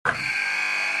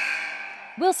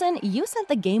Wilson, you sent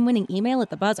the game-winning email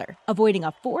at the buzzer, avoiding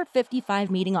a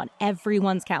 4:55 meeting on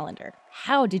everyone's calendar.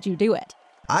 How did you do it?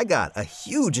 I got a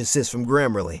huge assist from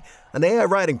Grammarly, an AI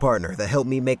writing partner that helped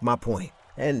me make my point.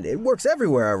 And it works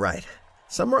everywhere I write.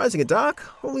 Summarizing a doc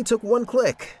only took one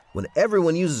click. When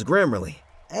everyone uses Grammarly,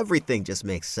 everything just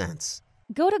makes sense.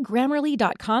 Go to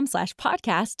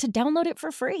Grammarly.com/podcast to download it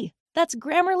for free. That's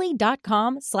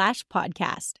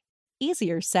Grammarly.com/podcast.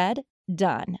 Easier said,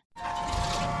 done.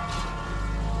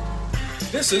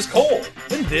 This is Cole.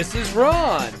 And this is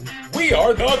Ron. We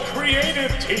are the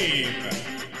creative team.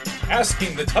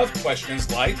 Asking the tough questions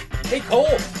like, hey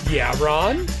Cole. Yeah,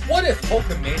 Ron? What if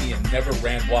Hulkamania never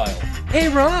ran wild? Hey,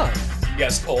 Ron.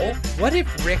 Yes, Cole? What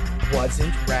if Rick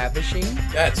wasn't ravishing?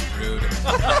 That's rude.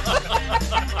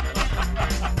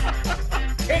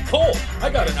 Hey Cole, I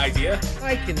got an idea.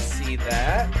 I can see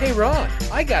that. Hey, Ron,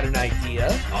 I got an idea.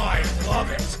 I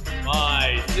love it.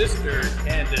 My sister,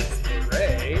 Candace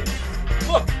LeRae.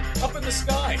 Look, up in the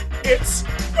sky. It's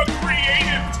the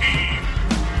creative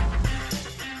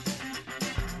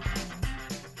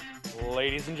team.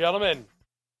 Ladies and gentlemen,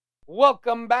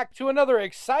 welcome back to another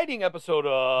exciting episode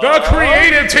of The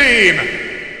Creative Team!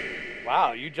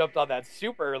 Wow, you jumped on that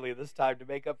super early this time to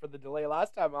make up for the delay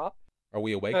last time, huh? Are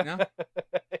we awake now?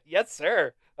 Yes,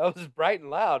 sir. That was bright and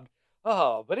loud.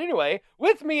 Oh, but anyway,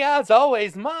 with me as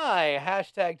always, my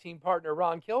hashtag team partner,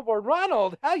 Ron Kilboard.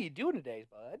 Ronald, how you doing today,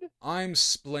 bud? I'm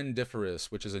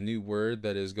splendiferous, which is a new word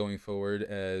that is going forward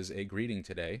as a greeting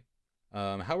today.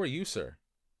 How are you, sir?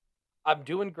 I'm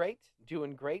doing great.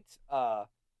 The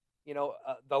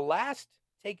last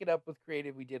Take It Up with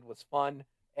Creative we did was fun.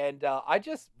 And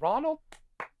Ronald,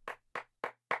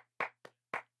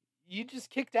 you just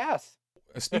kicked ass.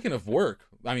 Speaking of work,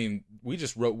 I mean, we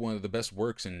just wrote one of the best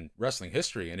works in wrestling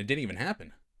history, and it didn't even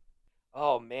happen.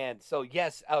 Oh, man. So,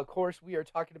 yes, of course, we are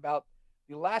talking about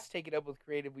the last Take It Up with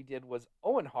Creative we did was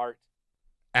Owen Hart.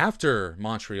 After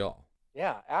Montreal.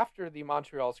 Yeah, after the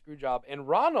Montreal Screwjob. And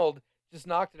Ronald just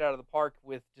knocked it out of the park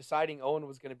with deciding Owen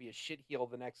was going to be a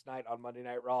shitheel the next night on Monday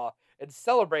Night Raw and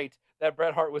celebrate that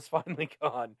Bret Hart was finally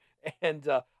gone. And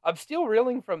I'm still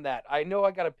reeling from that. I know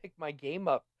I got to pick my game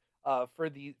up for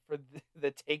the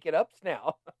Take It Ups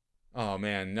now. Oh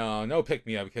man, no pick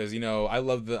me up, because I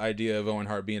love the idea of Owen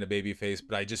Hart being a babyface,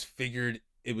 but I just figured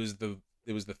it was the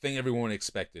thing everyone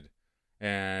expected,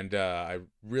 and I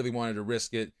really wanted to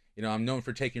risk it. I'm known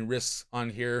for taking risks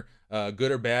on here,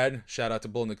 good or bad. Shout out to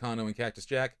Bull Nakano and Cactus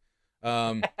Jack.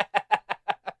 But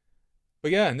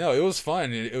yeah, no, it was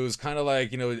fun. It was kind of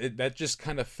like that just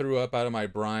kind of threw up out of my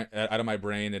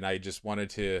brain, and I just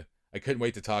wanted to. I couldn't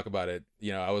wait to talk about it.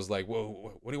 I was like,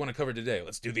 whoa, what do you want to cover today?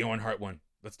 Let's do the Owen Hart one.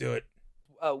 Let's do it.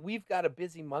 We've got a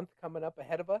busy month coming up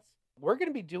ahead of us. We're going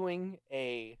to be doing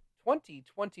a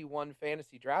 2021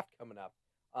 fantasy draft coming up.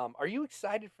 Are you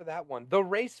excited for that one? The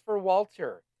Race for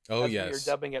Walter. Oh, That's yes. what you're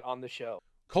dubbing it on the show.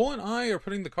 Cole and I are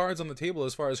putting the cards on the table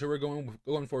as far as who we're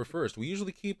going for first. We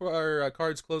usually keep our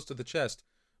cards close to the chest,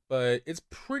 but it's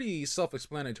pretty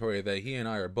self-explanatory that he and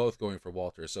I are both going for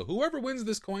Walter. So whoever wins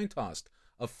this coin toss,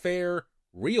 a fair,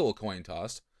 real coin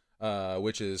toss,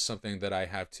 which is something that I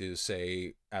have to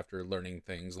say after learning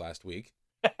things last week.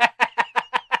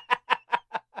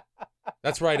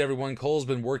 That's right, everyone. Cole's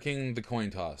been working the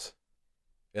coin toss.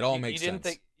 It all makes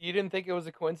sense. You didn't think it was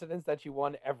a coincidence that you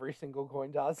won every single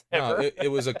coin toss ever? No,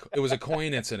 it was a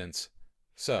coin incidence.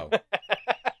 So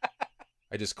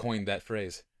I just coined that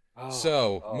phrase.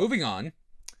 Moving on.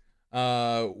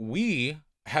 We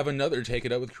have another Take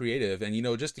It Up with Creative, and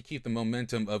just to keep the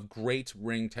momentum of great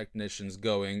ring technicians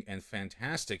going and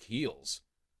fantastic heels,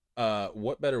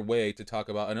 what better way to talk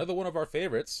about another one of our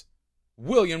favorites,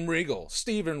 William Regal,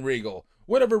 Steven Regal,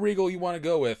 whatever Regal you want to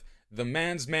go with, the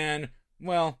man's man.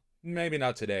 Well, maybe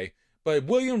not today, but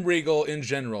William Regal in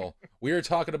general. We are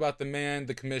talking about the man,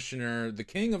 the commissioner, the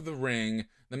king of the ring,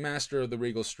 the master of the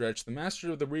Regal stretch, the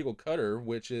master of the Regal cutter,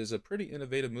 which is a pretty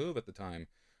innovative move at the time.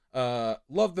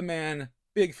 Love the man,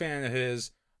 big fan of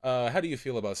his. How do you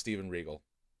feel about Steven Regal?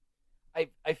 I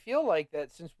feel like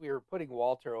that since we were putting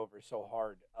Walter over so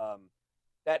hard,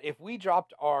 that if we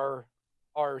dropped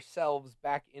ourselves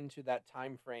back into that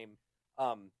time frame,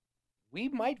 we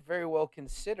might very well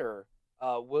consider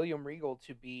William Regal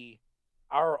to be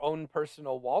our own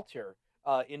personal Walter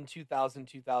in 2000,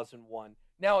 2001.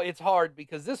 Now it's hard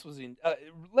because this was in.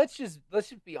 Let's just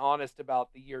be honest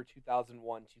about the year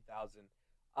 2001,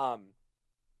 2000.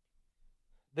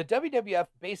 The WWF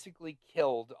basically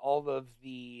killed all of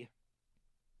the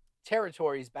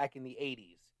territories back in the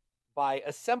 80s by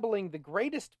assembling the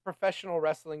greatest professional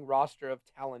wrestling roster of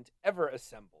talent ever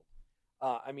assembled.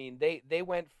 They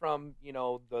went from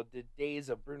the days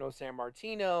of Bruno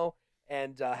Sammartino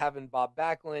and having Bob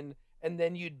Backlund, and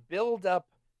then you'd build up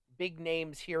big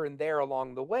names here and there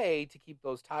along the way to keep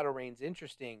those title reigns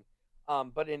interesting.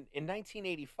 But in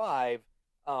 1985,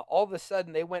 all of a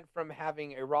sudden they went from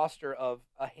having a roster of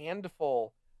a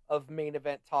handful of main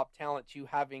event top talent to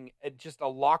having just a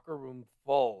locker room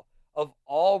full of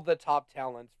all the top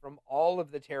talents from all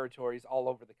of the territories all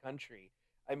over the country.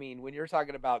 I mean, when you're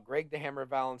talking about Greg the Hammer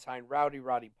Valentine,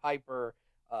 Roddy Piper,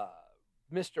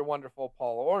 Mr. Wonderful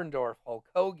Paul Orndorff, Hulk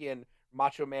Hogan,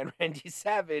 Macho Man Randy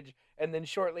Savage, and then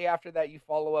shortly after that you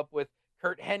follow up with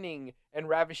Kurt Hennig and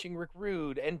Ravishing Rick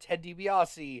Rude and Ted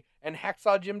DiBiase and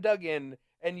Hacksaw Jim Duggan,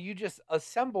 and you just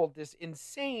assembled this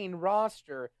insane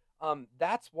roster.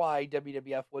 That's why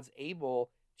WWF was able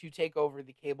to take over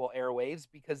the cable airwaves,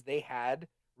 because they had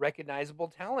recognizable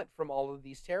talent from all of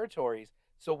these territories.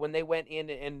 So when they went in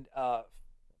and,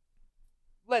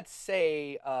 let's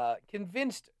say,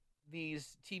 convinced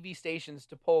these TV stations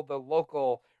to pull the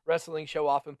local wrestling show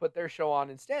off and put their show on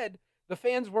instead, the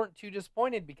fans weren't too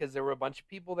disappointed because there were a bunch of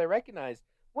people they recognized.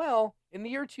 Well, in the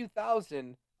year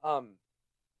 2000,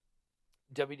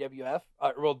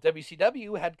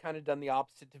 WCW had kind of done the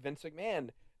opposite to Vince McMahon,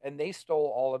 and they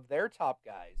stole all of their top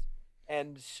guys.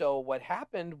 And so what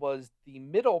happened was the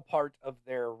middle part of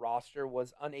their roster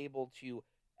was unable to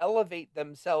elevate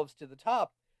themselves to the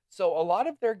top. So a lot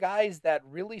of their guys that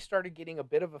really started getting a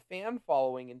bit of a fan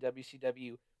following in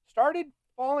WCW started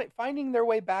finding their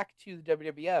way back to the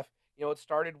WWF. You know, it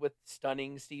started with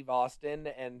stunning Steve Austin,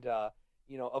 and,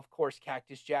 of course,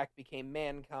 Cactus Jack became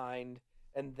Mankind.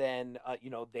 And then,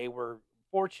 they were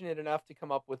fortunate enough to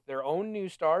come up with their own new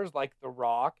stars like The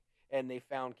Rock, and they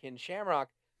found Ken Shamrock.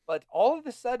 But all of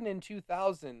a sudden in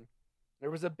 2000,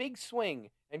 there was a big swing,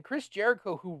 and Chris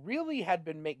Jericho, who really had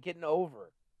been getting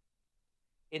over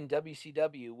in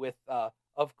WCW with,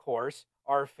 of course,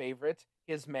 our favorite,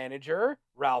 his manager,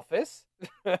 Ralphus.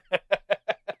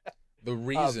 The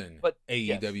reason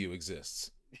AEW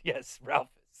exists. Yes,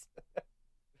 Ralphus.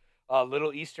 A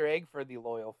little Easter egg for the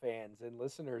loyal fans and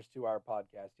listeners to our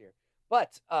podcast here.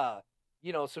 But,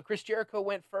 so Chris Jericho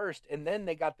went first, and then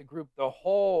they got the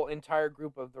whole entire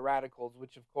group of the Radicals,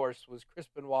 which, of course, was Chris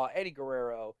Benoit, Eddie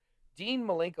Guerrero, Dean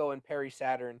Malenko, and Perry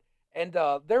Saturn. And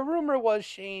their rumor was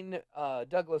Shane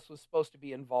Douglas was supposed to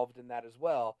be involved in that as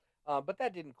well, but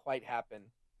that didn't quite happen.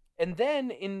 And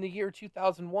then in the year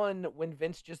 2001, when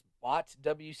Vince just bought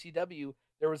WCW,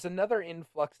 there was another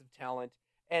influx of talent.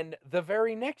 And the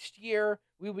very next year,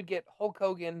 we would get Hulk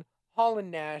Hogan, Hall and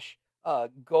Nash,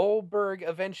 Goldberg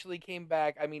eventually came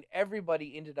back. I mean,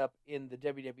 everybody ended up in the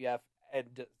WWF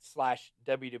and /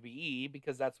 WWE,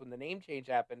 because that's when the name change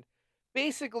happened,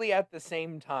 basically at the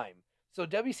same time. So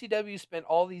WCW spent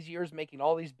all these years making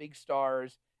all these big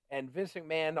stars, and Vince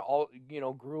McMahon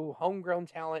grew homegrown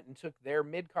talent and took their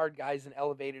mid-card guys and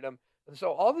elevated them.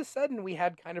 So all of a sudden, we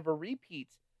had kind of a repeat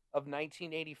of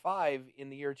 1985 in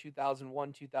the year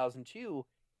 2001, 2002,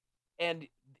 and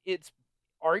it's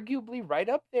arguably right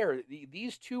up there.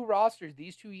 These two rosters,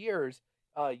 these 2 years,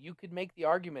 you could make the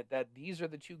argument that these are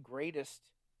the two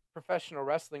greatest professional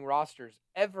wrestling rosters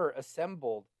ever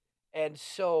assembled. And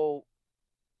so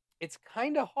it's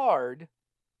kind of hard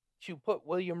to put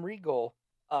William Regal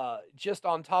just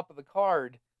on top of the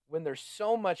card when there's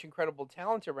so much incredible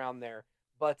talent around there.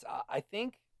 But I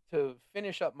think, to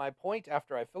finish up my point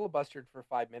after I filibustered for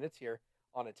 5 minutes here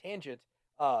on a tangent,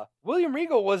 William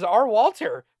Regal was our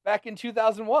Walter back in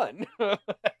 2001.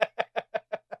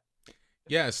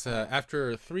 Yes,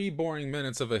 after 3 boring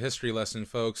minutes of a history lesson,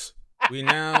 folks, we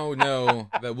now know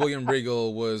that William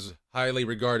Regal was highly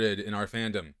regarded in our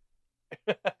fandom.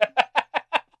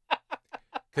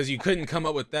 Because you couldn't come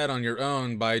up with that on your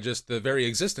own by just the very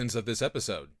existence of this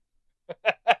episode.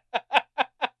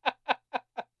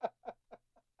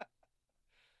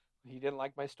 You didn't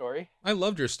like my story? I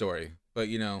loved your story, but,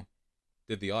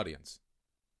 did the audience?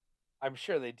 I'm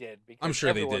sure they did. Because I'm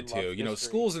sure they did too.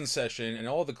 School's in session and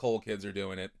all the Cole kids are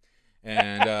doing it.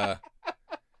 And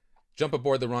jump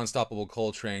aboard the Ron Stoppable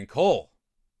Cole train. Cole,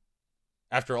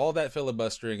 after all that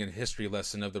filibustering and history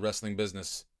lesson of the wrestling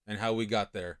business and how we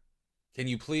got there, can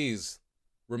you please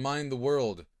remind the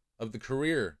world of the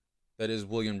career that is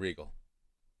William Regal?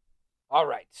 All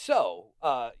right. So,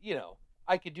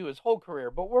 I could do his whole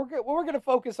career, but we're going to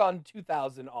focus on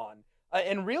 2000 on.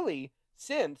 And really,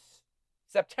 since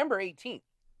September 18th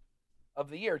of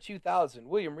the year 2000,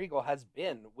 William Regal has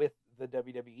been with the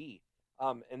WWE.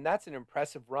 And that's an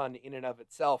impressive run in and of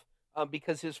itself,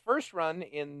 because his first run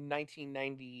in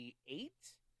 1998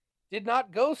 did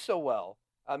not go so well.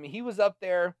 He was up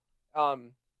there,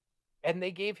 and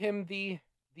they gave him the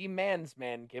man's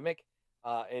man gimmick.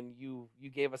 and you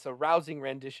gave us a rousing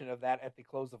rendition of that at the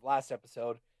close of last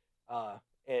episode.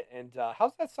 And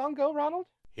how's that song go, Ronald?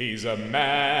 He's a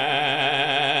man,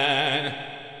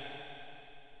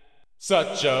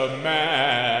 such a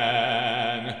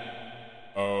man,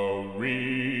 a real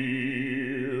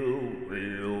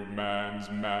man's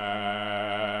man.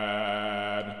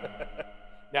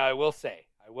 Now I will say,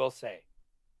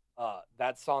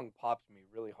 that song popped me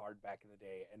really hard back in the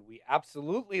day, and we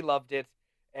absolutely loved it.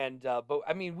 And but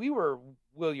I mean, we were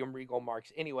William Regal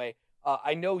marks anyway.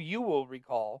 I know you will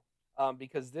recall.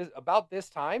 Because about this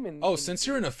time since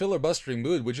you're in a filibustering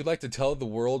mood, would you like to tell the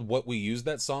world what we used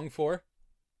that song for?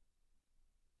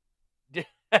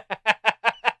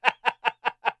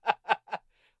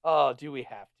 Oh, do we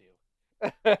have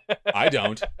to? I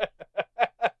don't.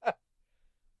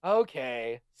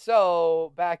 Okay,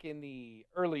 so back in the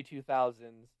early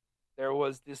 2000s, there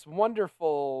was this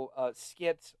wonderful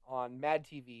skit on Mad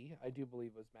TV. I do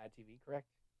believe it was Mad TV, correct?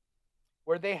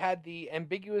 Where they had the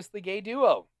ambiguously gay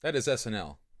duo. That is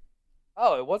SNL.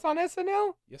 Oh, it was on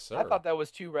SNL? Yes, sir. I thought that was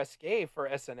too risque for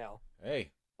SNL. Hey.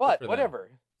 But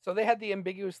whatever. So they had the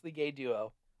ambiguously gay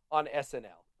duo on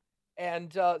SNL.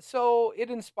 And so it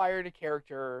inspired a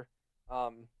character.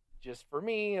 Just for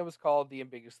me, it was called the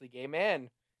ambiguously gay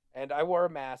man. And I wore a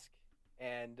mask.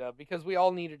 And because we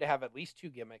all needed to have at least 2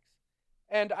 gimmicks.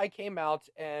 And I came out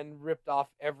and ripped off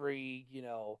every,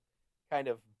 kind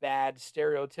of bad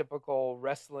stereotypical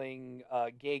wrestling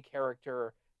gay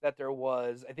character that there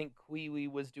was. I think Kwee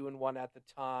was doing one at the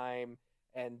time,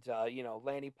 and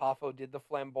Lanny Poffo did the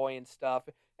flamboyant stuff,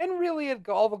 and really it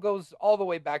goes all the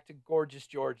way back to Gorgeous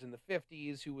George in the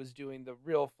 50s, who was doing the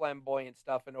real flamboyant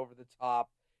stuff and over the top,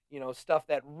 stuff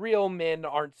that real men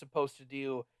aren't supposed to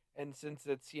do. And since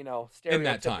it's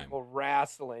stereotypical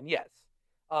wrestling, yes.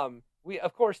 We,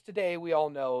 of course, today we all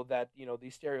know that,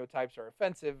 these stereotypes are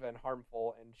offensive and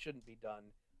harmful and shouldn't be done.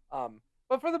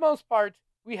 But for the most part,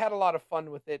 we had a lot of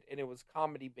fun with it, and it was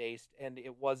comedy based, and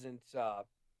it wasn't,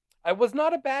 I was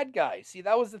not a bad guy. See,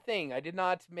 that was the thing. I did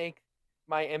not make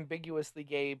my ambiguously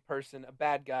gay person a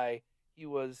bad guy. He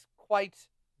was quite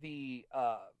the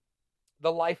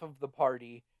life of the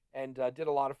party and did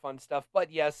a lot of fun stuff.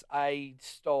 But yes, I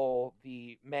stole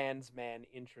the Man's Man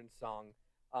entrance song,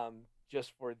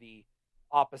 just for the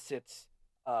opposites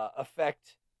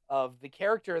effect of the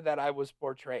character that I was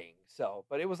portraying. So,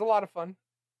 but it was a lot of fun.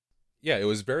 Yeah, it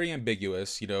was very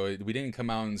ambiguous. We didn't come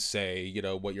out and say,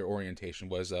 what your orientation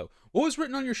was. What was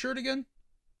written on your shirt again?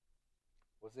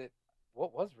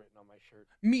 What was written on my shirt?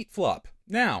 Meat flop.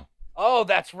 Now. Oh,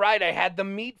 that's right. I had the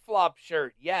meat flop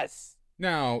shirt. Yes.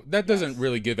 Now, that doesn't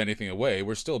really give anything away.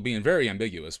 We're still being very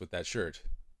ambiguous with that shirt.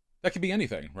 That could be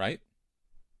anything, right?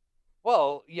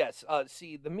 Well, yes.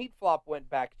 See, the meat flop went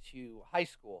back to high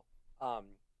school,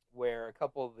 where a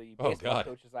couple of the baseball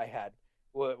coaches I had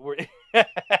were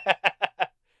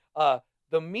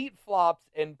the meat flops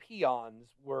and peons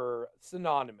were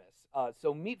synonymous.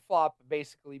 So meat flop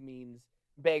basically means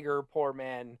beggar, poor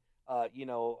man,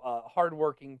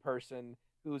 hardworking person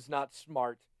who's not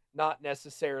smart, not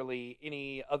necessarily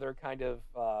any other kind of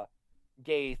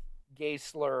gay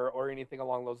slur or anything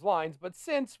along those lines. But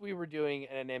since we were doing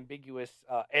an ambiguous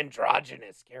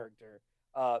androgynous character,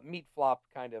 meat flop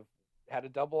kind of had a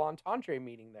double entendre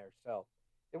meaning there. So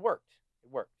it worked.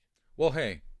 Well,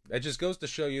 hey, that just goes to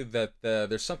show you that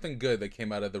there's something good that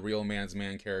came out of the Real Man's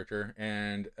Man character.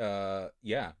 And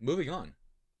moving on.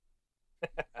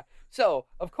 So,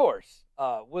 of course,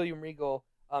 William Regal,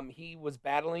 he was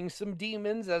battling some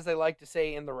demons, as they like to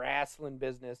say in the wrestling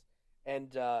business.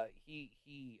 And I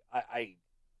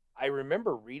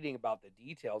remember reading about the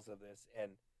details of this,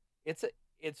 and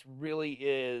it's really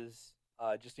is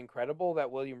just incredible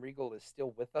that William Regal is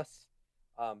still with us,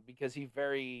 because he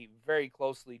very, very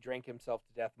closely drank himself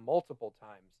to death multiple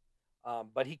times.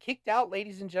 But he kicked out,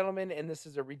 ladies and gentlemen, and this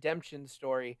is a redemption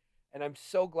story. And I'm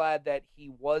so glad that he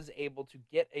was able to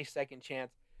get a second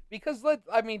chance, because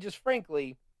just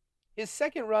frankly, his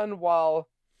second run, while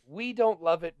we don't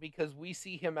love it because we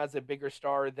see him as a bigger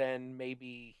star than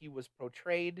maybe he was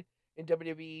portrayed in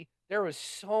WWE, there was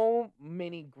so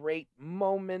many great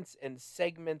moments and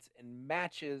segments and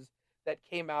matches that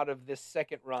came out of this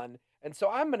second run. And so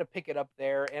I'm going to pick it up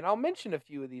there, and I'll mention a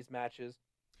few of these matches.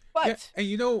 But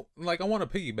yeah, and I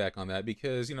want to piggyback on that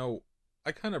because,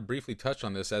 I kind of briefly touched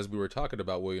on this as we were talking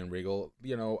about William Regal.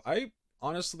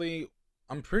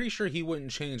 I'm pretty sure he wouldn't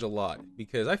change a lot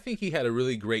because I think he had a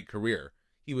really great career.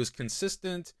 He was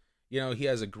consistent. He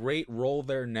has a great role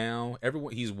there now.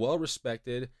 He's well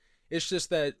respected. It's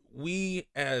just that we,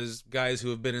 as guys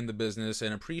who have been in the business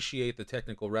and appreciate the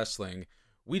technical wrestling,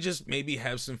 we just maybe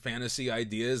have some fantasy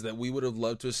ideas that we would have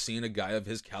loved to have seen a guy of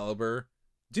his caliber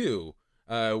do.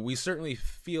 We certainly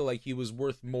feel like he was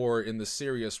worth more in the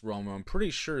serious realm. I'm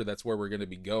pretty sure that's where we're going to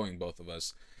be going, both of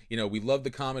us. You know, we love the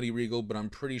comedy Regal, but I'm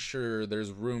pretty sure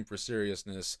there's room for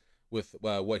seriousness with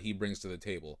what he brings to the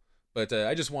table. But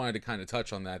I just wanted to kind of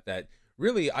touch on that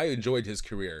really I enjoyed his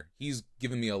career. He's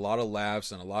given me a lot of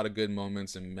laughs and a lot of good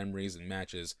moments and memories and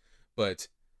matches, but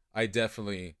I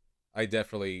definitely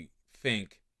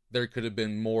think there could have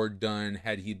been more done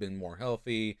had he been more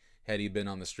healthy, had he been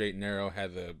on the straight and narrow,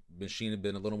 had the machine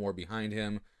been a little more behind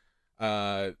him.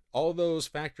 All those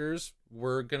factors,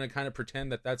 we're going to kind of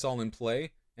pretend that that's all in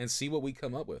play and see what we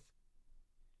come up with.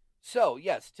 So,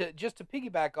 yes, to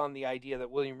piggyback on the idea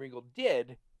that William Regal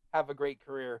did have a great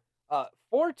career,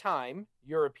 4-time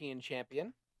European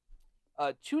champion,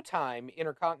 2-time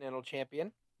Intercontinental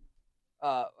champion.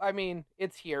 I mean,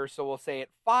 it's here, so we'll say it.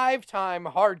 5-time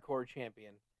hardcore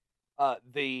champion,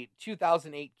 the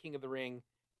 2008 King of the Ring,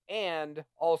 and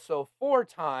also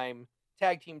 4-time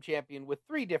tag team champion with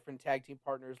 3 different tag team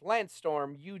partners, Lance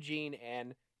Storm, Eugene,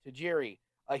 and Tajiri.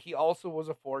 He also was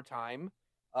a 4-time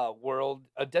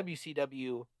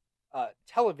WCW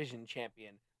television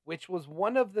champion, which was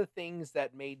one of the things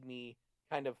that made me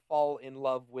kind of fall in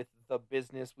love with the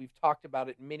business. We've talked about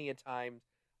it many a times.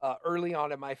 Early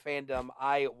on in my fandom,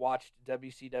 I watched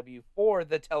WCW for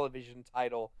the television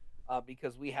title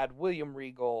because we had William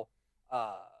Regal,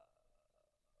 Paul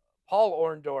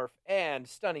Orndorff, and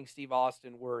Stunning Steve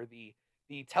Austin were the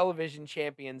television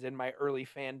champions in my early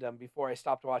fandom before I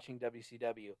stopped watching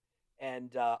WCW.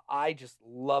 And I just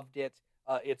loved it.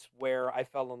 It's where I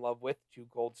fell in love with 2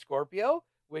 Gold Scorpio,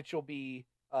 which will be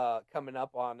coming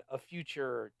up on a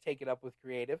future Take It Up with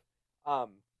Creative.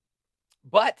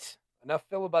 But enough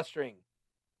filibustering.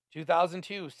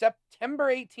 2002,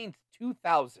 September 18th,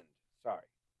 2000. Sorry.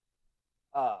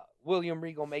 William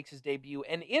Regal makes his debut,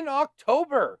 and in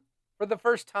October, for the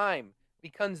first time,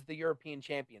 becomes the European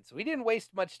champion. So he didn't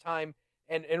waste much time.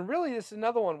 And really, this is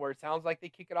another one where it sounds like they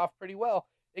kick it off pretty well,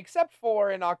 except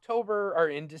for in October, or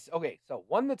okay, so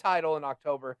won the title in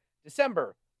October.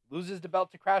 December, loses the belt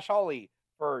to Crash Holly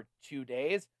for 2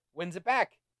 days, wins it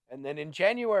back. And then in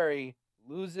January,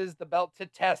 loses the belt to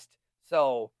Test.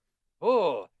 So,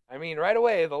 I mean, right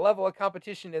away, the level of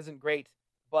competition isn't great.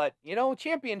 But, you know,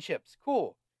 championships,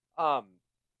 cool.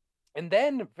 And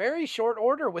then, very short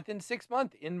order, within 6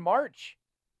 months, in March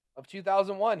of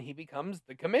 2001, he becomes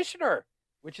the commissioner,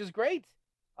 which is great.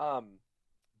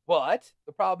 But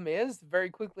the problem is, very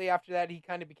quickly after that, he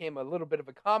kind of became a little bit of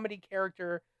a comedy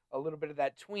character, a little bit of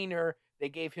that tweener. They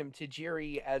gave him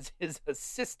Tajiri as his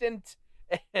assistant,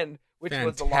 and which was a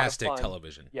lot of fun. Fantastic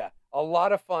television. Yeah, a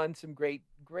lot of fun, some great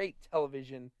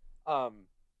television. But,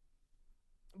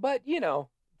 you know,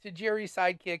 Tajiri's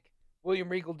sidekick, William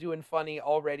Regal doing funny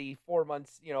already 5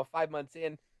 months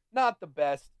in. Not the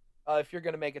best if you're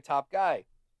going to make a top guy.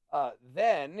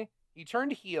 Then he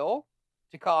turned heel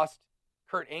to cost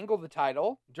Kurt Angle the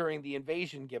title during the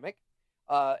Invasion gimmick.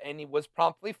 And he was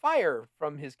promptly fired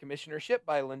from his commissionership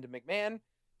by Linda McMahon,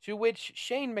 to which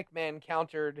Shane McMahon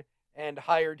countered and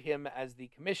hired him as the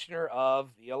commissioner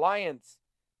of the Alliance.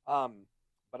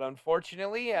 But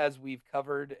unfortunately, as we've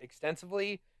covered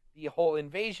extensively, the whole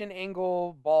Invasion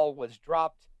Angle ball was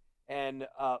dropped, and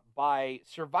by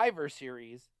Survivor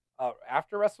Series,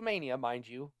 after WrestleMania, mind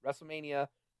you, WrestleMania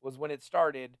was when it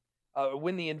started,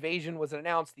 when the Invasion was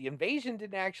announced. The Invasion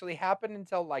didn't actually happen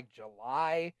until like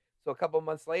July, so a couple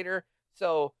months later.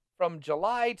 So from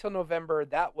July till November,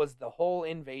 that was the whole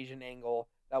Invasion Angle.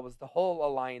 That was the whole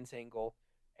Alliance Angle.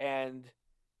 And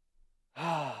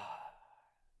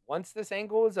once this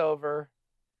angle was over,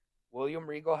 William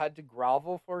Regal had to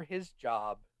grovel for his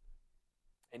job,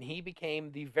 and he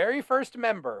became the very first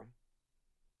member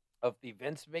of the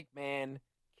Vince McMahon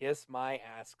Kiss My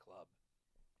Ass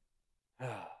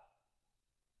Club.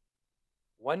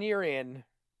 1 year in,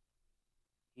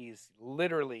 he's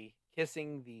literally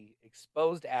kissing the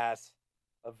exposed ass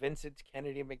of Vincent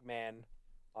Kennedy McMahon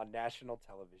on national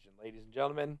television. Ladies and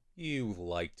gentlemen. You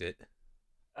liked it.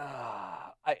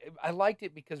 I liked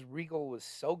it because Regal was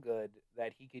so good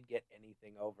that he could get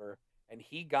anything over, and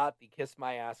he got the Kiss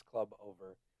My Ass Club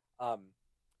over.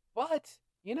 But,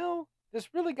 you know,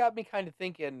 this really got me kind of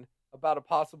thinking about a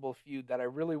possible feud that I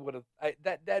really would have,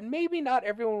 that maybe not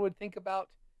everyone would think about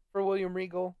for William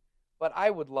Regal, but I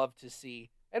would love to see,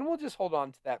 and we'll just hold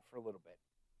on to that for a little bit.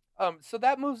 So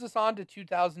that moves us on to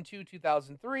 2002,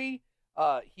 2003.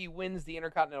 He wins the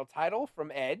Intercontinental title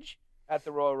from Edge at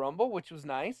the Royal Rumble, which was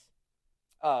nice.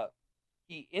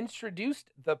 He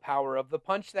introduced the power of the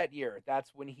punch that year.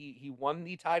 That's when he won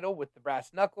the title with the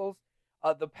brass knuckles.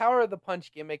 The power of the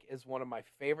punch gimmick is one of my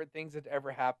favorite things that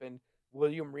ever happened.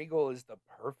 William Regal is the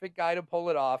perfect guy to pull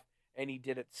it off, and he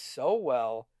did it so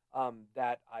well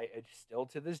that it's still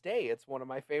to this day, it's one of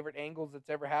my favorite angles that's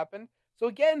ever happened. So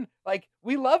again, like,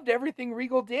 we loved everything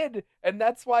Regal did, and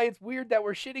that's why it's weird that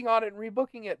we're shitting on it and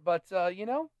rebooking it. But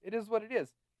it is what it is.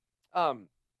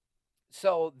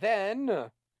 So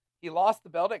then he lost the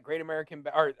belt at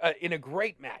in a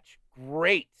great match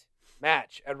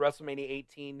at WrestleMania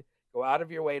 18. Go out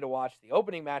of your way to watch the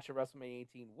opening match of WrestleMania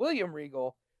 18, William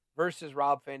Regal versus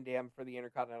Rob Van Dam for the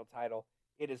Intercontinental title.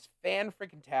 It is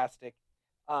fan-freaking-tastic.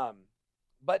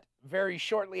 But very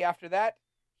shortly after that,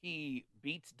 he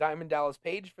beats Diamond Dallas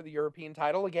Page for the European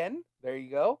title again. There you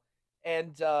go.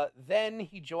 And then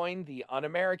he joined the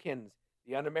Un-Americans.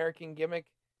 The Un-American gimmick,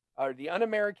 or the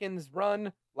Un-Americans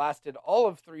run lasted all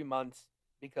of 3 months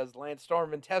because Lance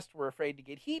Storm and Test were afraid to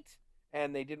get heat,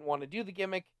 and they didn't want to do the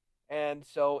gimmick. And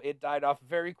so it died off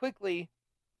very quickly.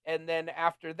 And then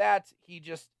after that, he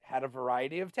just had a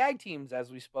variety of tag teams,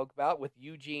 as we spoke about, with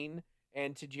Eugene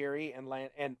and Tajiri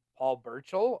and Paul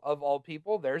Burchill, of all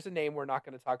people. There's a name we're not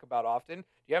going to talk about often. Do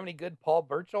you have any good Paul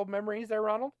Burchill memories there,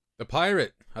 Ronald? The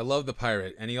Pirate. I love the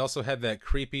Pirate. And he also had that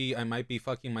creepy, I might be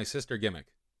fucking my sister gimmick.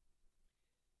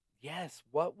 Yes,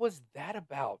 what was that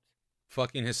about?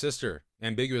 Fucking his sister,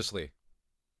 ambiguously.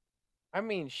 I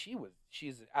mean,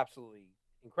 she's absolutely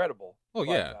incredible. Oh,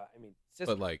 but, yeah.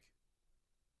 Sister. But, like,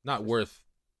 not worth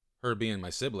her being my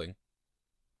sibling.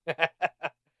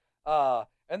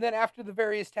 And then after the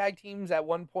various tag teams, at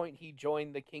one point he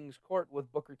joined the King's Court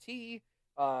with Booker T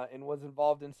and was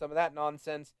involved in some of that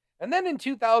nonsense. And then in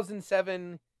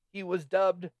 2007, he was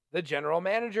dubbed the general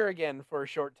manager again for a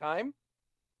short time.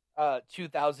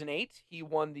 2008, he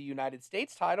won the United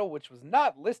States title, which was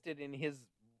not listed in his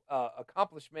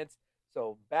accomplishments.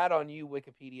 So bad on you,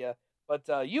 Wikipedia. But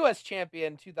U.S.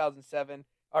 champion 2007,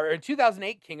 or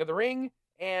 2008, King of the Ring,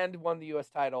 and won the U.S.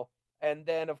 title. And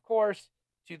then, of course,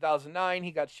 2009,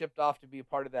 he got shipped off to be a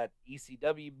part of that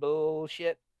ECW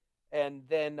bullshit. And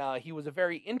then he was a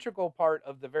very integral part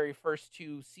of the very first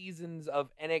 2 seasons of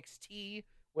NXT,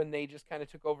 when they just kind of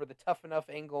took over the Tough Enough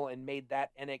angle and made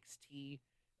that NXT.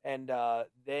 And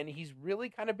then he's really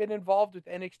kind of been involved with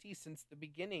NXT since the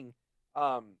beginning.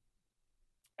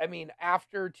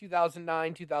 After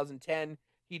 2009, 2010,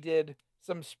 he did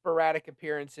some sporadic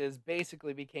appearances,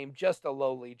 basically became just a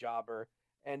lowly jobber.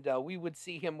 And we would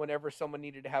see him whenever someone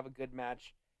needed to have a good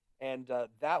match. And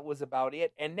that was about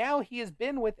it. And now he has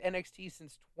been with NXT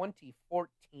since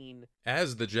 2014.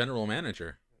 As the general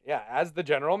manager. Yeah, as the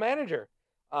general manager.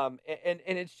 And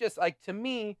it's just like, to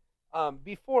me,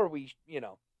 before we,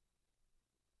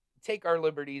 take our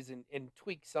liberties and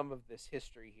tweak some of this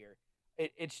history here,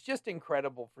 it's just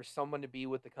incredible for someone to be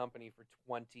with the company for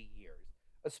 20 years,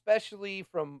 especially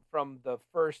from the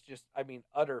first,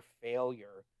 utter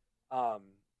failure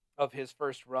of his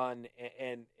first run.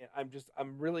 And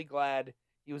I'm really glad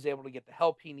he was able to get the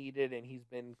help he needed, and he's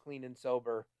been clean and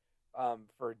sober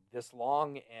for this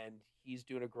long, and he's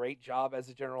doing a great job as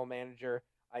a general manager.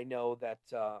 I know that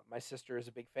my sister is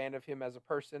a big fan of him as a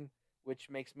person,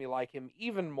 which makes me like him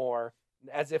even more,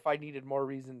 as if I needed more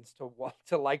reasons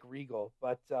to like Regal.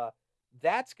 But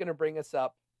that's going to bring us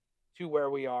up to where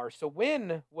we are. So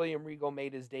when William Regal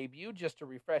made his debut, just to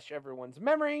refresh everyone's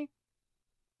memory,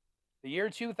 the year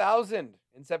 2000,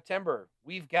 in September,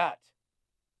 we've got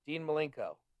Dean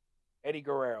Malenko, Eddie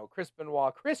Guerrero, Chris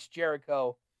Benoit, Chris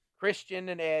Jericho, Christian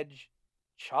and Edge.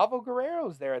 Chavo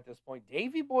Guerrero's there at this point.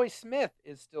 Davey Boy Smith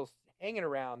is still hanging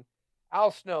around.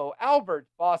 Al Snow, Albert,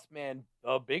 Bossman,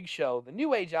 The Big Show, the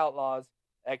New Age Outlaws,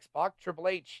 X-Pac, Triple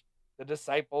H, the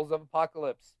Disciples of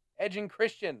Apocalypse, Edge and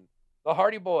Christian, the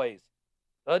Hardy Boys,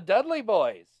 the Dudley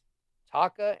Boys,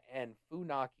 Taka and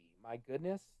Funaki. My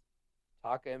goodness,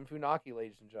 Taka and Funaki,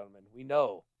 ladies and gentlemen. We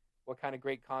know what kind of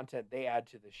great content they add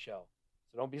to this show.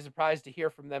 So don't be surprised to hear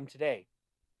from them today.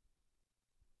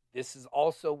 This is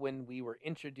also when we were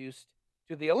introduced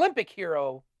to the Olympic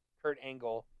hero, Kurt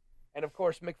Angle. And, of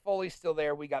course, Mick Foley's still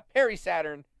there. We got Perry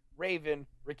Saturn, Raven,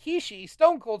 Rikishi,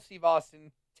 Stone Cold Steve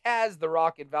Austin, Taz, The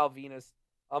Rock, and Val Venus,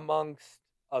 amongst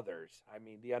others.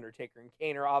 The Undertaker and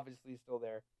Kane are obviously still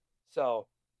there. So,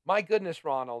 my goodness,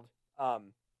 Ronald.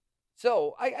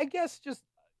 So, I guess just,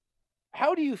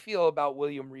 how do you feel about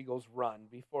William Regal's run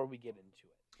before we get into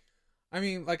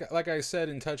it? Like I said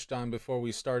and touched on before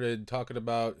we started talking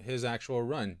about his actual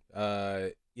run,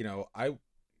 I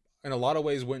in a lot of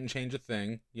ways wouldn't change a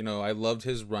thing. I loved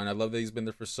his run. I love that he's been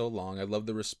there for so long. I love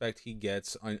the respect he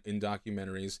gets in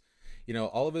documentaries.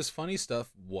 All of his funny stuff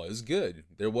was good.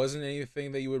 There wasn't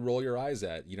anything that you would roll your eyes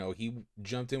at. He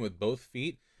jumped in with both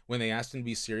feet, When they asked him to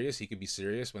be serious, he could be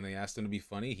serious. When they asked him to be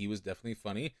funny, he was definitely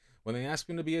funny. When they asked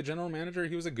him to be a general manager,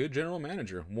 he was a good general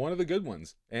manager, one of the good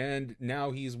ones. And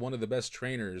now he's one of the best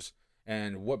trainers,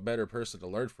 and what better person to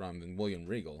learn from than William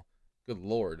Regal? Good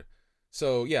Lord.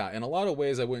 So, yeah, in a lot of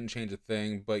ways, I wouldn't change a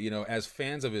thing, but, as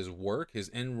fans of his work, his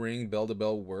in-ring,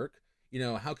 bell-to-bell work,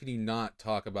 how can you not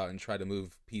talk about and try to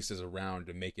move pieces around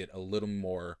to make it a little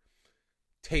more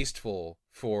tasteful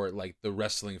for, like, the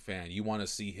wrestling fan? You want to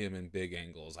see him in big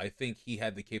angles. I think he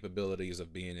had the capabilities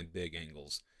of being in big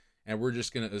angles. And we're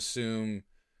just going to assume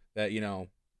that,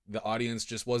 the audience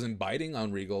just wasn't biting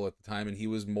on Regal at the time, and he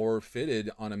was more fitted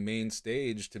on a main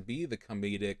stage to be the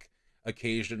comedic,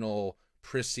 occasional,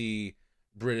 prissy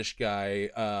British guy.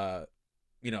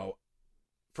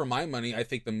 For my money, I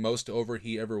think the most over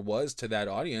he ever was to that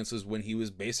audience is when he was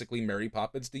basically Mary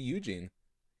Poppins to Eugene.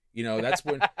 That's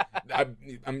when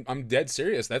I'm dead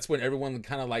serious. That's when everyone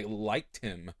kind of like liked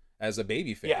him as a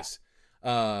babyface.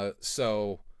 Yeah.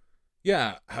 So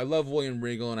yeah, I love William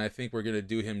Regal, and I think we're gonna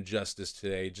do him justice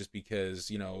today, just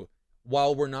because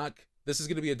while we're not, this is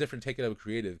gonna be a different Take It Up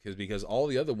Creative, because all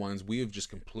the other ones we have just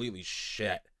completely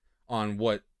shit on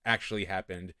what actually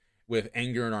happened with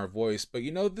anger in our voice. But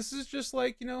this is just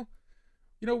like we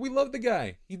love the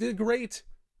guy. He did great,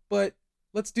 but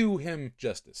let's do him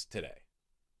justice today.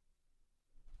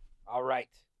 All right.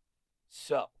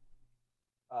 So,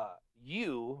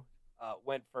 you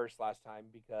went first last time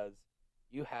because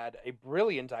you had a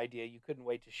brilliant idea you couldn't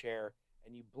wait to share,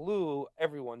 and you blew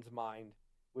everyone's mind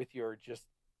with your just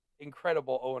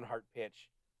incredible Owen Hart pitch.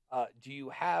 Do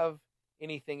you have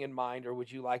anything in mind, or would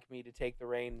you like me to take the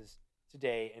reins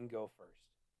today and go first?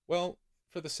 Well,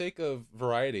 for the sake of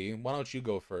variety, why don't you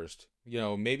go first?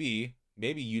 Maybe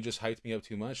you just hyped me up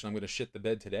too much, and I'm going to shit the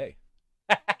bed today.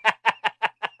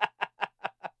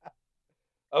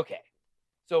 Okay.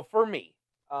 So for me,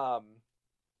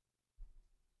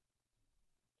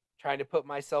 trying to put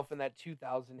myself in that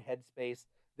 2000 headspace,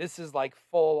 this is like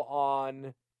full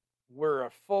on, we're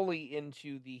fully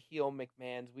into the heel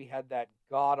McMahons. We had that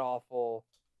god-awful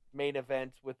main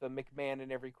event with the McMahon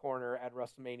in every corner at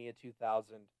WrestleMania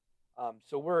 2000.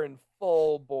 So we're in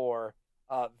full bore,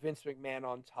 Vince McMahon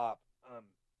on top.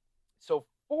 So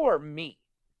for me,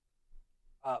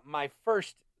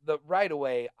 right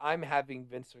away, I'm having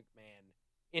Vince McMahon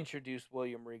introduce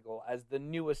William Regal as the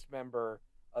newest member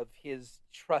of his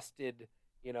trusted,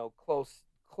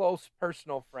 close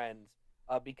personal friends,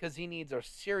 because he needs a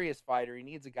serious fighter. He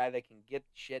needs a guy that can get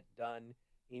shit done.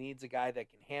 He needs a guy that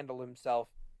can handle himself.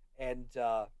 And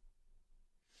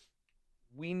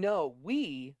we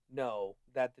know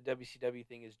that the WCW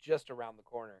thing is just around the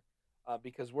corner,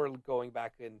 because we're going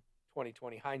back in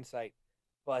 2020 hindsight.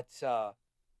 But I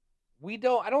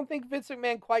don't think Vince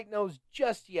McMahon quite knows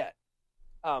just yet.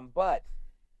 But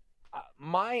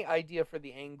my idea for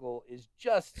the angle is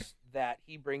just that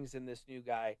he brings in this new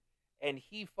guy, and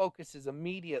he focuses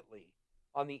immediately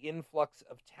on the influx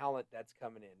of talent that's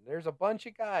coming in. There's a bunch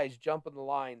of guys jumping the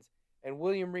lines, and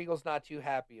William Regal's not too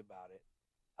happy about it.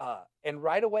 And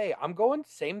right away, I'm going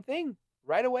same thing.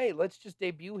 Right away, let's just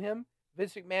debut him.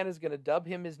 Vince McMahon is going to dub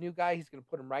him his new guy. He's going to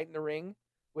put him right in the ring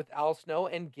with Al Snow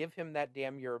and give him that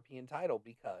damn European title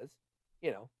because,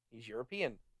 he's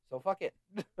European. So fuck it.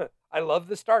 I love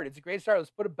the start. It's a great start. Let's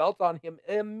put a belt on him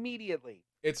immediately.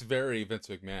 It's very Vince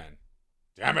McMahon.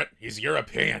 Damn it, he's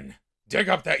European. Dig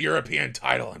up that European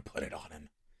title and put it on him.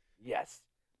 Yes.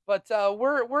 But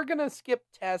we're going to skip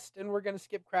Test and we're going to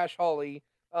skip Crash Holly.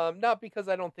 Not because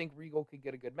I don't think Regal could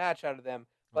get a good match out of them,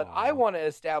 but I want to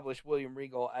establish William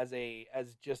Regal as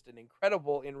just an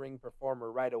incredible in-ring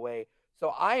performer right away.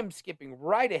 So I am skipping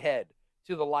right ahead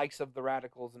to the likes of the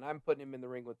Radicals, and I'm putting him in the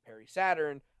ring with Perry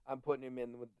Saturn. I'm putting him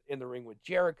in the ring with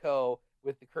Jericho,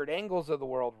 with the Kurt Angles of the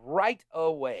world right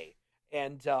away.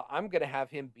 And I'm going to have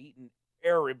him beating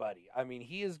everybody. I mean,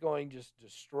 he is going to just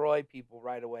destroy people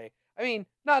right away. I mean,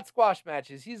 not squash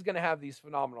matches. He's going to have these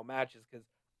phenomenal matches because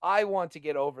I want to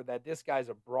get over that this guy's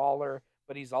a brawler,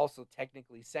 but he's also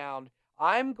technically sound.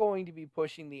 I'm going to be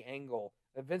pushing the angle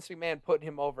that Vince McMahon put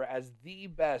him over as the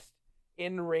best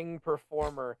in-ring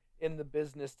performer in the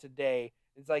business today.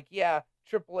 It's like, yeah,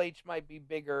 Triple H might be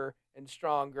bigger and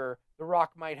stronger. The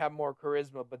Rock might have more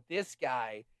charisma, but this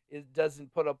guy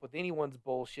doesn't put up with anyone's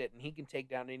bullshit, and he can take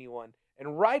down anyone.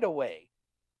 And right away,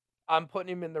 I'm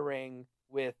putting him in the ring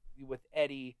with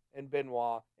Eddie and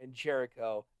Benoit and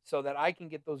Jericho so that I can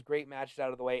get those great matches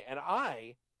out of the way. And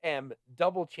I am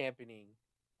double championing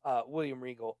William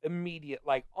Regal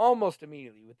almost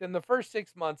immediately. Within the first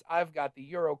 6 months, I've got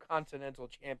the Eurocontinental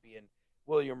champion,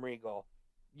 William Regal.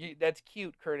 That's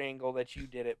cute, Kurt Angle, that you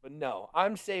did it, but no,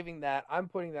 I'm saving that. I'm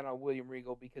putting that on William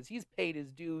Regal because he's paid his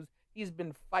dues. He's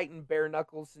been fighting bare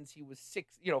knuckles since he was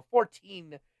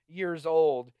 14 years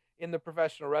old in the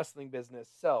professional wrestling business.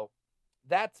 So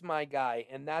that's my guy,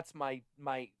 and that's my.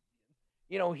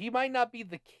 He might not be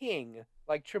the king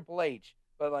like Triple H,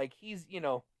 but like he's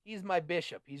my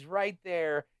bishop. He's right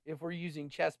there if we're using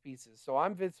chess pieces. So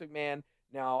I'm Vince McMahon.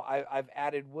 Now I've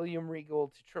added William Regal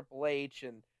to Triple H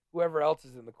and whoever else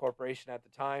is in the corporation at the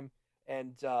time.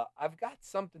 And I've got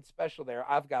something special there.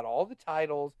 I've got all the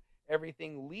titles,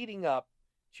 everything leading up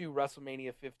to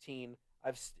WrestleMania 15.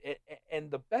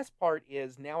 And the best part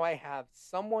is now I have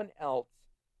someone else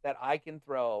that I can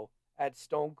throw at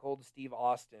Stone Cold Steve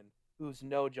Austin, who's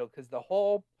no joke. Because the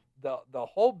whole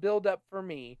build up for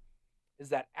me is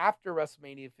that after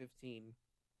WrestleMania 15,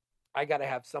 I got to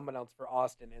have someone else for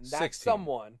Austin, and that 16.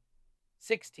 someone,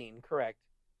 16, correct.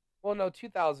 Well, no,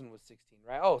 2000 was 16,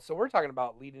 right? Oh, so we're talking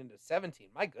about leading into 17.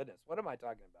 My goodness, what am I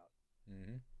talking about?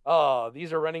 Mm-hmm. Oh,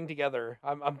 these are running together.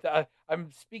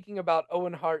 I'm speaking about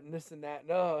Owen Hart and this and that.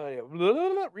 No,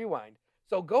 rewind.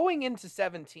 So going into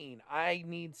 17, I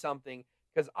need something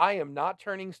because I am not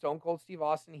turning Stone Cold Steve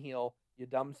Austin heel. You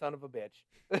dumb son of a bitch.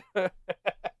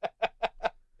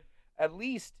 At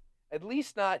least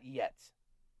not yet.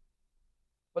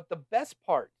 But the best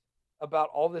part about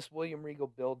all this William Regal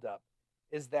build-up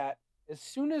is that as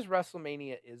soon as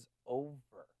WrestleMania is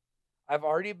over, I've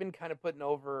already been kind of putting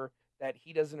over that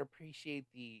he doesn't appreciate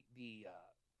the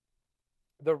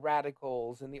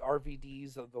Radicals and the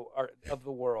RVDs of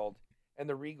the world and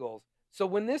the Regals. So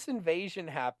when this invasion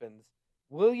happens,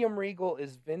 William Regal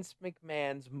is Vince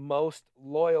McMahon's most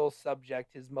loyal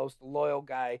subject, his most loyal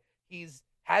guy. He's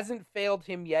hasn't failed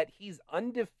him yet. He's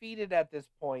undefeated at this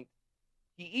point.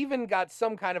 He even got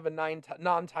some kind of a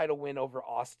non-title win over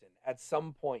Austin at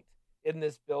some point in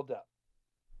this build-up.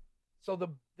 So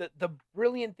the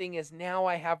brilliant thing is now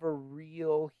I have a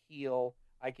real heel.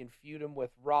 I can feud him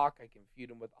with Rock. I can feud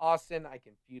him with Austin. I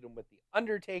can feud him with The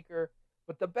Undertaker.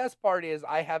 But the best part is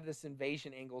I have this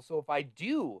invasion angle. So if I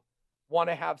do want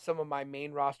to have some of my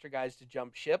main roster guys to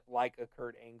jump ship, like a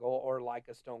Kurt Angle or like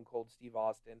a Stone Cold Steve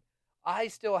Austin, I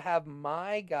still have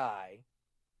my guy,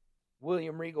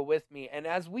 William Regal, with me. And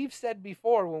as we've said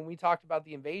before when we talked about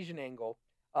the invasion angle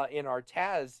in our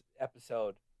Taz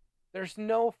episode, there's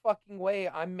no fucking way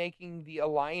I'm making the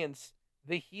Alliance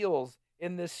the heels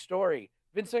in this story.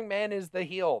 Vince McMahon is the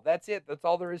heel. That's it. That's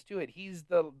all there is to it. He's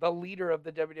the leader of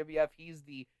the WWF. He's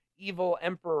the evil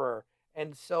emperor.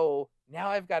 And so now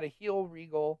I've got a heel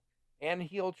Regal and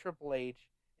heel Triple H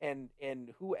and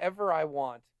whoever I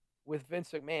want with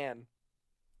Vince McMahon.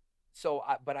 So,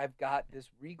 but I've got this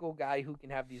Regal guy who can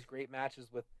have these great matches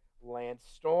with Lance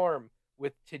Storm,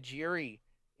 with Tajiri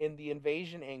in the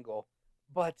invasion angle.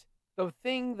 But the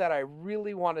thing that I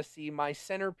really want to see, my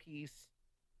centerpiece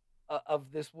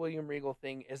of this William Regal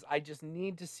thing, is I just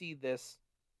need to see this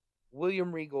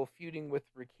William Regal feuding with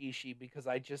Rikishi, because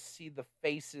I just see the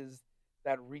faces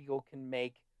that Regal can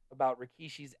make about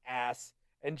Rikishi's ass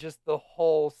and just the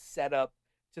whole setup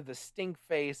to the stink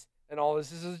face and all this.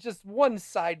 This is just one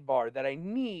sidebar that I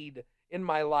need in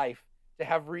my life to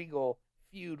have Regal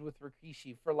feud with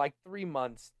Rikishi for like 3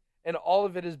 months. And all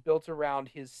of it is built around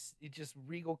just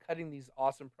Regal cutting these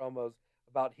awesome promos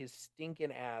about his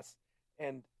stinking ass.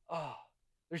 And,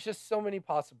 there's just so many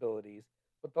possibilities.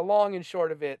 But the long and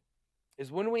short of it is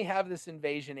when we have this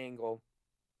invasion angle,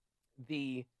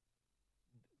 the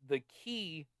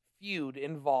key feud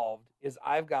involved is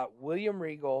I've got William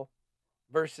Regal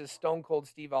versus Stone Cold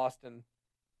Steve Austin.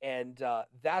 And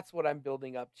that's what I'm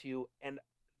building up to. And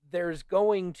there's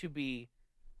going to be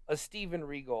a Steven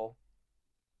Regal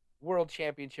World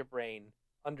Championship reign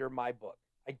under my book.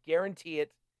 I guarantee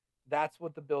it. That's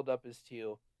what the buildup is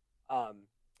to.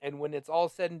 And when it's all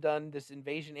said and done, this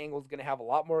invasion angle is going to have a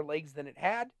lot more legs than it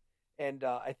had. And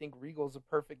I think Regal's a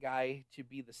perfect guy to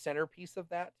be the centerpiece of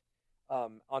that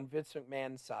on Vince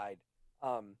McMahon's side.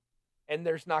 And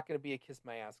there's not going to be a Kiss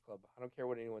My Ass Club. I don't care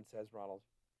what anyone says, Ronald.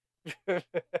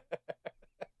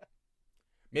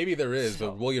 Maybe there is,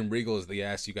 but William Regal is the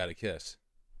ass you got to kiss.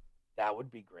 That would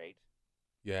be great.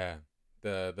 Yeah,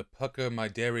 the Pucker My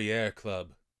Derriere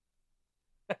Club.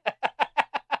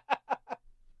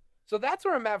 So that's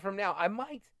where I'm at from now. I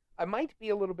might be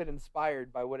a little bit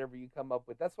inspired by whatever you come up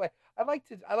with. That's why I like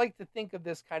to think of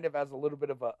this kind of as a little bit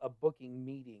of a booking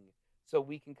meeting, so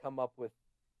we can come up with,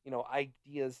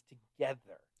 ideas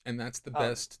together. And that's the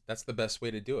best. That's the best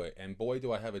way to do it. And boy,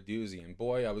 do I have a doozy. And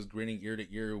boy, I was grinning ear to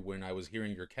ear when I was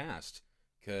hearing your cast,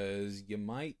 because you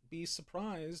might be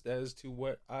surprised as to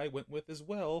what I went with as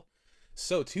well.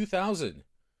 So 2000,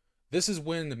 This is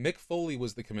when Mick Foley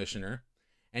was the commissioner,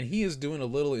 and he is doing a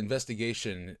little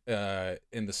investigation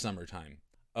in the summertime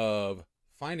of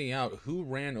finding out who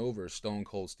ran over Stone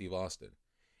Cold Steve Austin.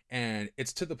 And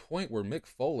it's to the point where Mick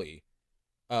Foley,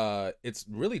 it's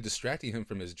really distracting him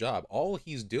from his job. All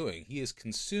he's doing, he is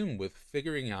consumed with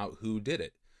figuring out who did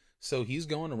it. So he's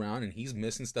going around and he's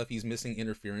missing stuff, he's missing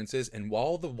interferences, and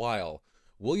all the while,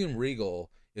 William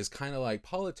Regal is kind of like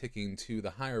politicking to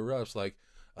the higher ups, like,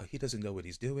 he doesn't know what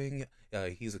he's doing.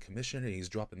 He's a commissioner. He's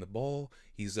dropping the ball.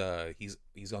 He's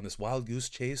on this wild goose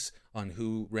chase on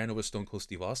who ran over Stone Cold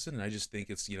Steve Austin. And I just think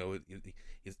it's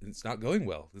it's not going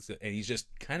well. And he's just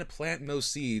kind of planting those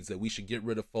seeds that we should get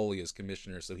rid of Foley as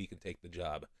commissioner so he can take the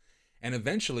job. And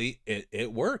eventually,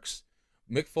 it works.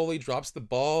 Mick Foley drops the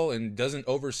ball and doesn't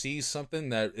oversee something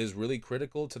that is really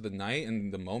critical to the night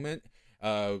and the moment.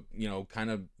 Kind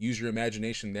of use your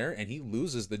imagination there, and he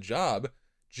loses the job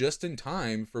just in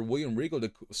time for William Regal to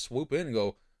swoop in and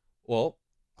go, well,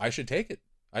 I should take it.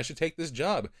 I should take this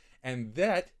job. And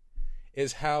that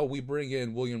is how we bring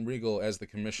in William Regal as the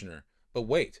commissioner. But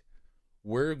wait,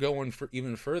 we're going for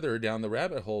even further down the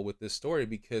rabbit hole with this story,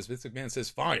 because Vince McMahon says,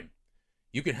 fine,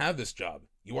 you can have this job.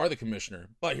 You are the commissioner.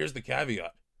 But here's the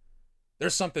caveat.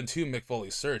 There's something to Mick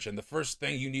Foley's search, and the first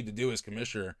thing you need to do as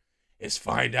commissioner is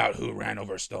find out who ran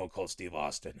over Stone Cold Steve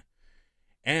Austin.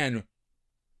 And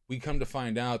we come to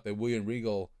find out that William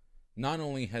Regal not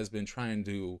only has been trying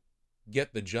to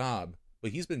get the job,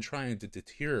 but he's been trying to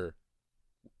deter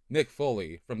Mick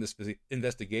Foley from this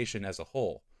investigation as a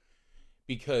whole.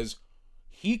 Because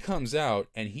he comes out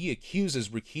and he accuses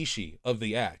Rikishi of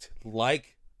the act,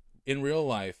 like in real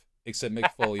life, except Mick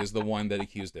Foley is the one that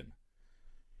accused him.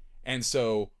 And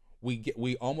so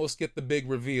we almost get the big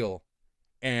reveal,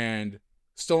 and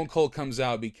Stone Cold comes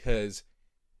out because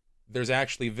there's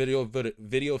actually new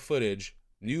video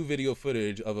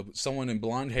footage of someone in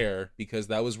blonde hair, because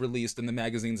that was released in the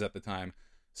magazines at the time.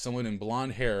 Someone in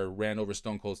blonde hair ran over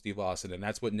Stone Cold Steve Austin, and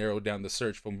that's what narrowed down the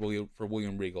search for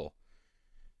William Regal.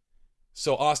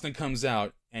 So Austin comes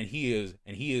out, and he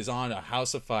is on a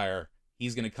house of fire.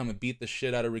 He's gonna come and beat the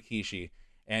shit out of Rikishi,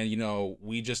 and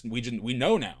we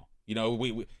know now.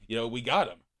 We got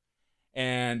him.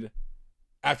 And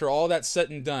after all that's said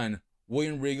and done,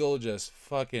 William Regal just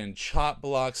fucking chop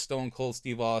blocks Stone Cold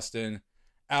Steve Austin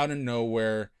out of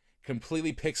nowhere,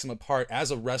 completely picks him apart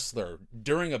as a wrestler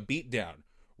during a beatdown.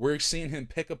 We're seeing him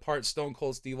pick apart Stone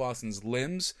Cold Steve Austin's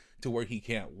limbs to where he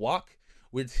can't walk.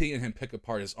 We're seeing him pick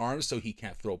apart his arms so he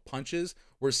can't throw punches.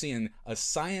 We're seeing a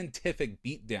scientific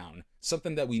beatdown,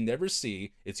 something that we never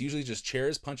see. It's usually just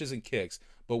chairs, punches, and kicks,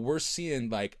 but we're seeing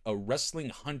like a wrestling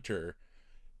hunter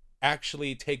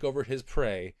actually take over his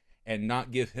prey and not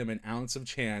give him an ounce of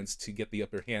chance to get the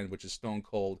upper hand, which is Stone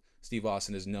Cold Steve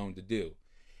Austin is known to do.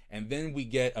 And then we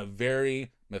get a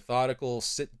very methodical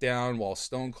sit down while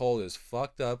Stone Cold is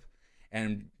fucked up,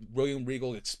 and William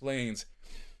Regal explains,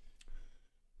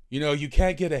 you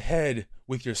can't get ahead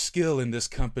with your skill in this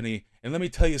company, and let me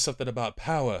tell you something about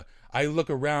power. I look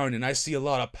around and I see a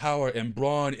lot of power and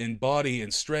brawn and body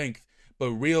and strength, but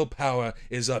real power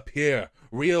is up here.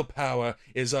 Real power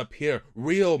is up here.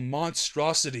 Real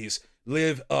monstrosities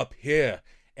live up here.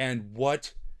 And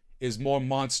what is more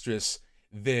monstrous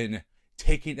than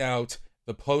taking out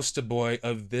the poster boy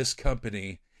of this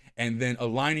company and then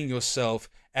aligning yourself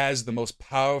as the most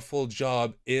powerful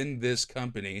job in this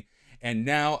company? And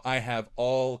now I have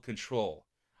all control.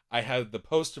 I have the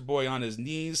poster boy on his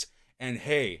knees, and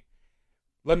hey,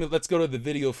 let's go to the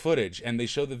video footage. And they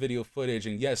show the video footage,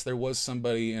 and yes, there was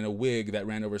somebody in a wig that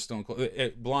ran over Stone Cold,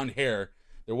 blonde hair.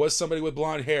 There was somebody with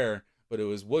blonde hair, but it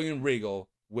was William Regal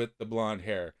with the blonde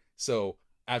hair. So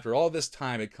after all this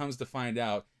time, it comes to find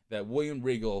out that William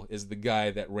Regal is the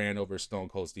guy that ran over Stone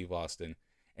Cold Steve Austin,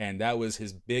 and that was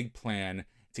his big plan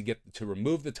to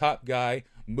remove the top guy,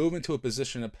 move into a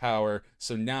position of power,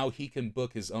 so now he can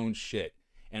book his own shit.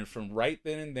 And from right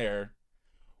then and there,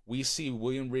 we see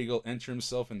William Regal enter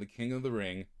himself in the King of the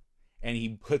Ring, and he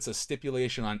puts a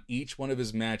stipulation on each one of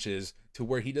his matches to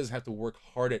where he doesn't have to work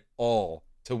hard at all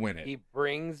to win it. He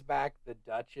brings back the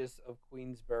Duchess of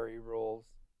Queensberry rules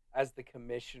as the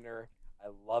commissioner. I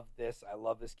love this.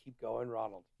 Keep going,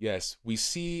 Ronald. Yes, we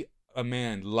see a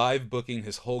man live booking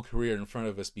his whole career in front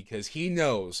of us, because he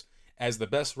knows as the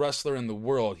best wrestler in the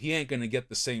world, he ain't going to get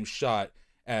the same shot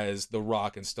as The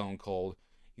Rock and Stone Cold.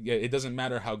 It doesn't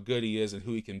matter how good he is and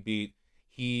who he can beat.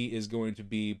 He is going to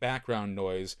be background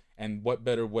noise, and what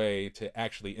better way to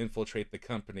actually infiltrate the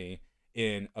company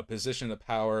in a position of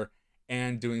power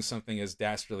and doing something as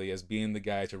dastardly as being the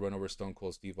guy to run over Stone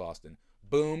Cold Steve Austin.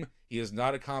 Boom, he is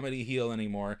not a comedy heel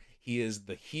anymore. He is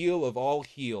the heel of all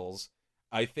heels.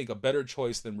 I think, a better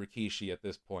choice than Rikishi at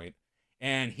this point,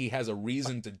 and he has a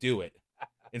reason to do it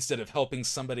instead of helping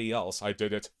somebody else. I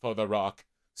did it for The Rock.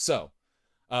 So,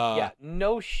 yeah,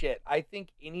 no shit. I think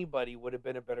anybody would have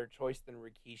been a better choice than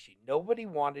Rikishi. Nobody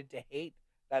wanted to hate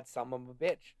that son of a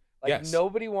bitch. Like, yes.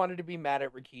 Nobody wanted to be mad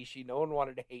at Rikishi. No one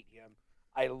wanted to hate him.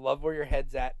 I love where your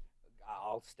head's at.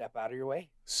 I'll step out of your way.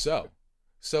 So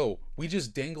we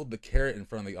just dangled the carrot in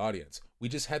front of the audience. We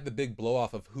just had the big blow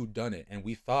off of who done it, and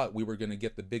we thought we were going to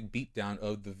get the big beatdown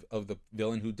of the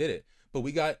villain who did it. But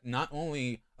we got not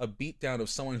only a beatdown of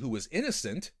someone who was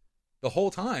innocent the whole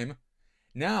time,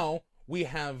 now we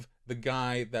have the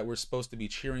guy that we're supposed to be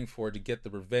cheering for to get the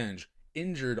revenge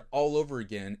injured all over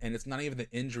again, and it's not even the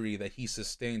injury that he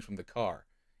sustained from the car.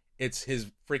 It's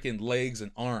his freaking legs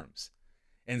and arms.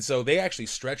 And so they actually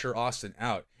stretcher Austin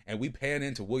out, and we pan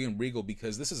into William Regal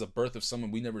because this is a birth of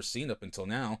someone we never seen up until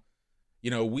now. You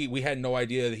know, we had no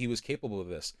idea that he was capable of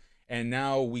this. And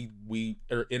now we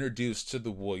are introduced to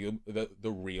the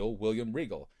real William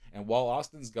Regal. And while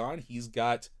Austin's gone, he's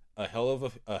got a hell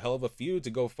of a feud to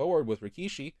go forward with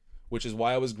Rikishi, which is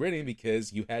why I was grinning,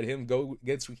 because you had him go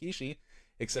against Rikishi.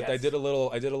 Except yes. I did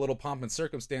a little pomp and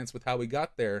circumstance with how we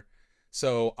got there.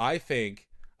 So I think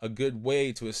a good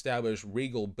way to establish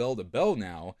Regal bell to bell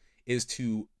now is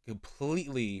to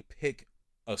completely pick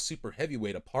a super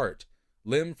heavyweight apart,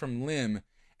 limb from limb,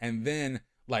 and then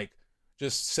like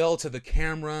just sell to the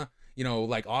camera, you know,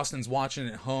 like Austin's watching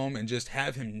at home, and just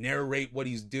have him narrate what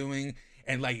he's doing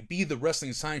and like be the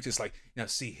wrestling scientist. Like, now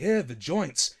see here, the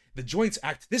joints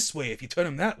act this way if you turn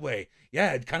them that way.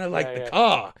 Yeah, kind of like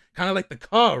the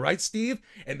car, right, Steve?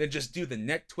 And then just do the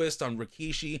neck twist on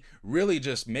Rikishi, really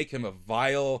just make him a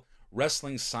vile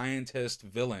wrestling scientist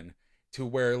villain, to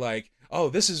where like, oh,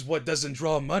 this is what doesn't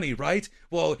draw money, right?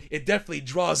 Well, it definitely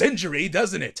draws injury,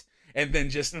 doesn't it? And then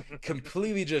just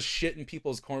completely just shitting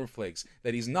people's cornflakes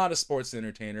that he's not a sports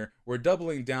entertainer. We're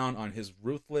doubling down on his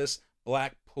ruthless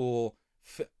Blackpool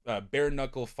bare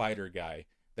knuckle fighter guy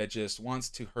that just wants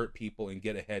to hurt people and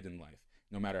get ahead in life,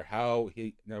 no matter how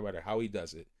he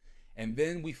does it. And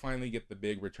then we finally get the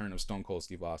big return of Stone Cold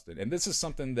Steve Austin. And this is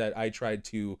something that I tried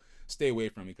to stay away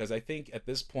from, because I think at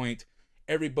this point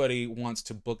everybody wants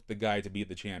to book the guy to be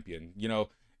the champion. You know,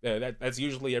 that's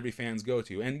usually every fan's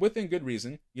go-to, and within good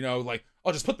reason. You know, like,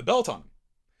 I'll just put the belt on him.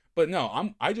 But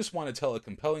no, I just want to tell a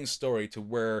compelling story to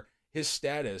where his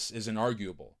status is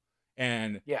inarguable.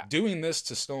 And doing this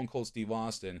to Stone Cold Steve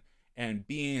Austin and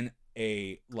being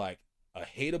a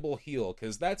hateable heel,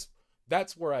 because that's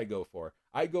where I go for.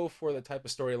 I go for the type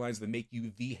of storylines that make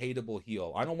you the hateable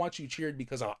heel. I don't want you cheered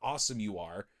because how awesome you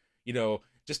are. You know,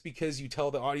 just because you tell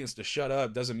the audience to shut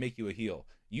up doesn't make you a heel.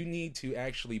 You need to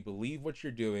actually believe what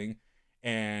you're doing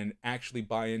and actually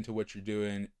buy into what you're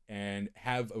doing and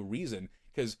have a reason.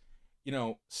 Because, you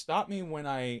know, stop me when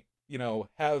I, you know,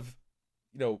 have,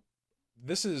 you know,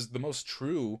 this is the most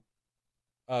true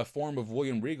form of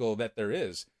William Regal that there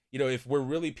is. You know, if we're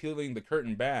really peeling the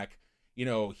curtain back, you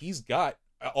know, he's got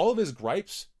all of his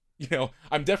gripes. You know,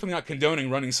 I'm definitely not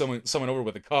condoning running someone over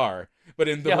with a car, but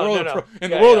in the world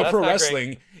of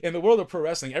pro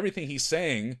wrestling, everything he's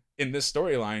saying in this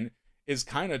storyline is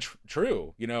kind of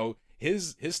true. You know,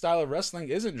 his style of wrestling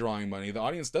isn't drawing money. The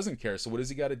audience doesn't care. So what does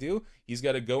he got to do? He's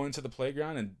got to go into the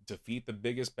playground and defeat the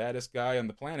biggest, baddest guy on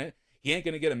the planet. He ain't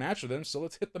going to get a match with him, so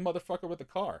let's hit the motherfucker with a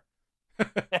car.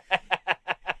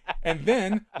 And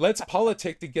then let's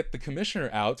politic to get the commissioner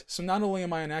out. So not only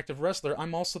am I an active wrestler,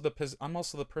 I'm also the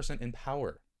person in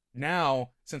power.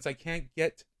 Now, since I can't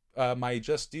get my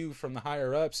just due from the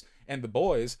higher ups and the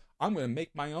boys, I'm going to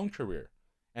make my own career.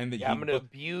 And I'm going to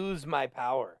abuse my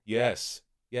power. Yes.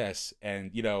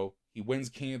 And you know, he wins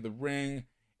King of the Ring.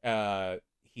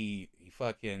 He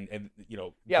fucking, and you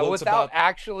know, without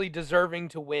actually deserving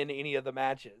to win any of the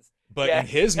matches. But in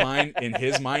his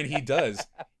mind, he does.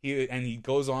 He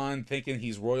goes on thinking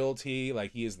he's royalty,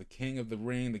 like he is the king of the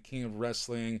ring, the king of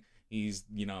wrestling. He's,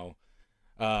 you know,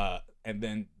 and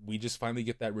then we just finally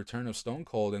get that return of Stone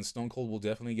Cold, and Stone Cold will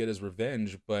definitely get his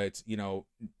revenge. But you know,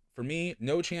 for me,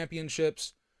 no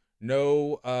championships,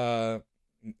 no,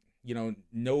 you know,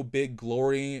 no big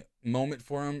glory moment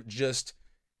for him. Just,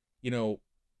 you know,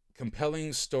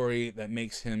 compelling story that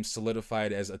makes him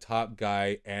solidified as a top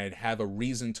guy and have a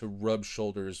reason to rub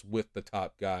shoulders with the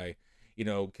top guy, you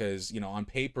know, because, you know, on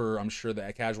paper, I'm sure that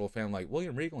a casual fan like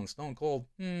William Regal and Stone Cold,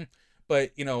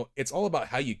 but, you know, it's all about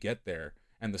how you get there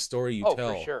and the story you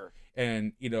tell. For sure.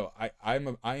 And, you know, I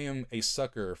am a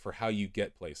sucker for how you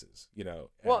get places, you know.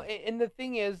 Well, and the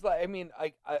thing is, like, I mean,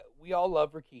 we all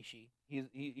love Rikishi.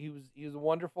 He was a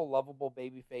wonderful, lovable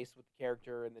babyface with the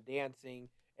character and the dancing.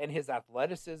 And his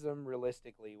athleticism,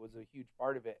 realistically, was a huge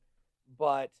part of it.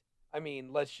 But I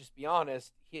mean, let's just be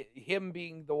honest. Him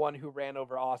being the one who ran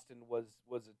over Austin was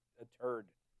a turd.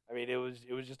 I mean, it was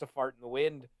just a fart in the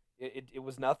wind. It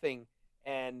was nothing.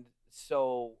 And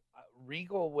so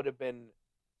Regal would have been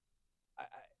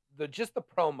just the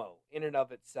promo in and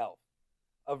of itself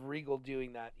of Regal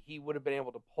doing that. He would have been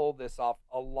able to pull this off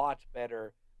a lot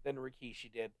better than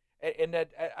Rikishi did. And that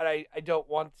I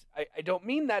don't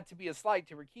mean that to be a slight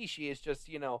to Rikishi. It's just,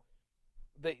 you know,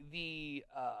 the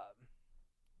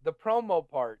promo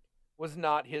part was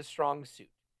not his strong suit.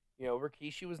 You know,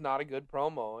 Rikishi was not a good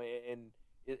promo, and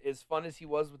as fun as he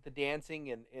was with the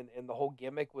dancing and the whole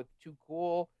gimmick with Too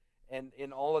Cool and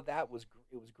all of that was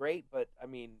great. But I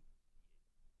mean,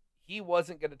 he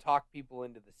wasn't going to talk people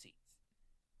into the seats.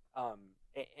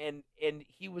 And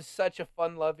he was such a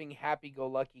fun-loving,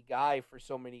 happy-go-lucky guy for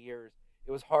so many years.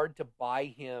 It was hard to buy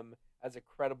him as a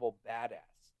credible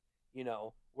badass, you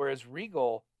know. Whereas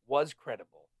Regal was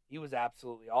credible. He was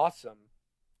absolutely awesome.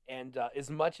 And as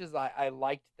much as I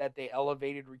liked that they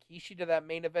elevated Rikishi to that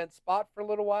main event spot for a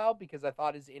little while because I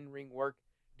thought his in-ring work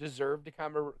deserved to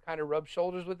kind of rub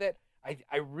shoulders with it,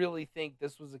 I really think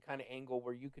this was the kind of angle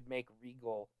where you could make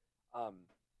Regal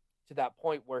to that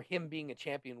point where him being a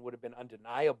champion would have been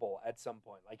undeniable at some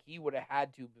point. Like, he would have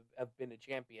had to have been a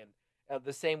champion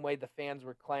the same way the fans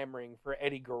were clamoring for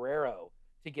Eddie Guerrero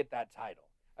to get that title.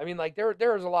 I mean, like,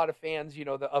 there's a lot of fans, you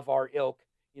know, of our ilk,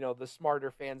 you know, the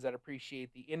smarter fans that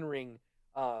appreciate the in-ring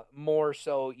more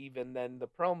so even than the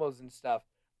promos and stuff.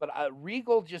 But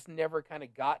Regal just never kind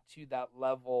of got to that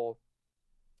level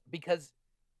because,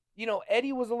 you know,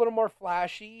 Eddie was a little more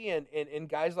flashy and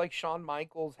guys like Shawn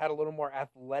Michaels had a little more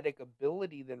athletic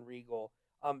ability than Regal.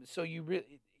 So you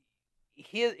really,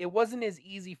 it wasn't as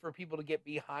easy for people to get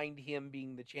behind him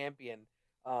being the champion.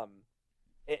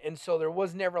 And so there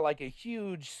was never like a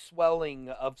huge swelling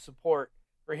of support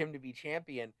for him to be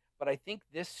champion. But I think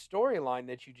this storyline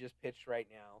that you just pitched right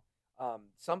now,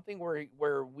 something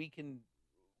where we can,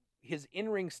 his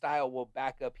in-ring style will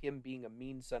back up him being a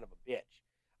mean son of a bitch.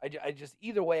 I just,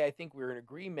 either way, I think we're in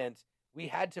agreement. We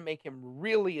had to make him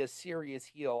really a serious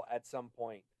heel at some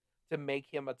point to make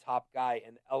him a top guy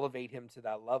and elevate him to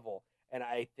that level. And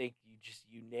I think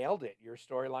you nailed it. Your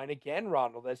storyline again,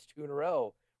 Ronald. That's 2 in a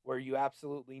row where you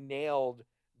absolutely nailed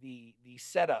the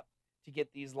setup to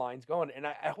get these lines going. And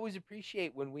I always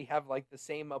appreciate when we have like the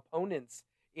same opponents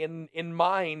in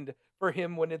mind for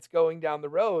him when it's going down the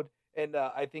road. And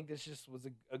I think this just was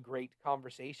a great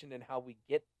conversation and how we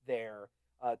get there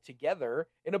together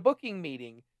in a booking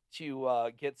meeting to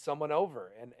get someone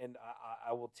over. And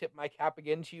I will tip my cap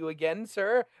again to you again,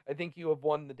 sir. I think you have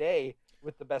won the day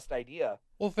with the best idea.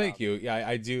 Well, thank you. Yeah,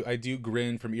 I do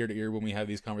grin from ear to ear when we have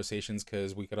these conversations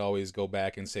because we could always go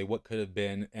back and say what could have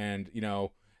been. And, you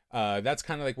know, that's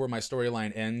kind of like where my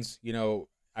storyline ends. You know,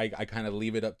 I kind of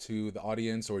leave it up to the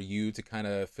audience or you to kind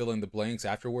of fill in the blanks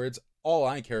afterwards. All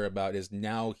I care about is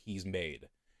now he's made.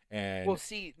 And well,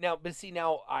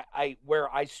 now I where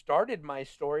I started my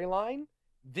storyline,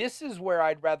 this is where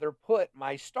I'd rather put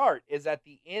my start is at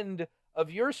the end of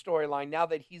your storyline. Now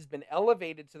that he's been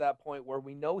elevated to that point where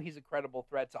we know he's a credible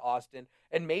threat to Austin,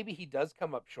 and maybe he does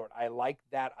come up short. I like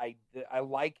that. I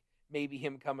like maybe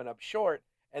him coming up short,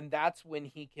 and that's when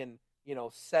he can, you know,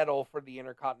 settle for the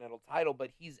Intercontinental title.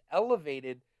 But he's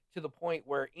elevated to the point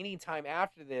where anytime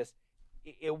after this,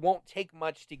 it won't take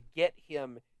much to get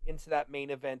him into that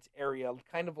main event area,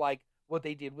 kind of like what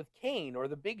they did with Kane or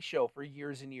the Big Show for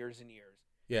years and years and years.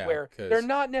 Yeah, where they're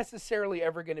not necessarily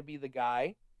ever going to be the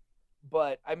guy,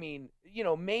 but I mean, you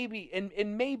know, maybe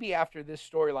and maybe after this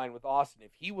storyline with Austin,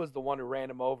 if he was the one who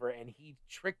ran him over and he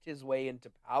tricked his way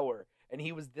into power and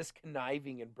he was this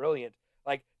conniving and brilliant,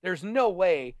 like there's no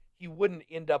way he wouldn't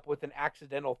end up with an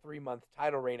accidental 3-month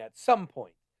title reign at some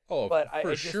point. Oh, but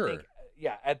for I just sure. think,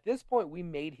 yeah, at this point we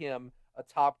made him a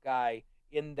top guy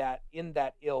in that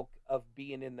ilk of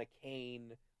being in the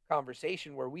Kane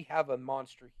conversation where we have a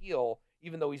monster heel,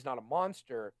 even though he's not a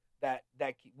monster, that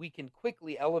we can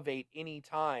quickly elevate any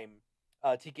time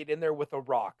to get in there with a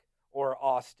Rock or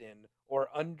Austin or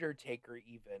Undertaker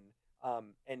even,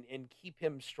 and keep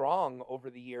him strong over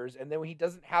the years, and then he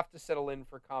doesn't have to settle in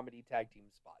for comedy tag team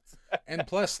spots. And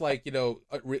plus, like, you know,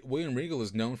 William Regal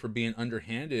is known for being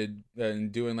underhanded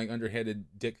and doing like underhanded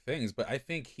dick things, but I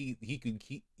think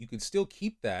you could still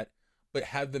keep that, but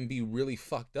have them be really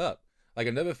fucked up. Like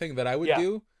another thing that I would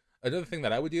do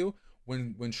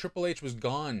when Triple H was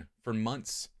gone for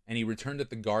months and he returned at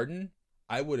the Garden,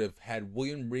 I would have had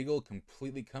William Regal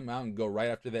completely come out and go right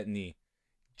after that knee.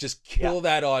 Just kill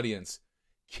that audience.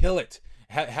 Kill it.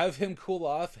 Have him cool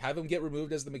off. Have him get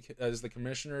removed as the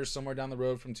commissioner somewhere down the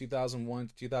road from 2001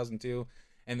 to 2002.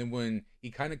 And then when he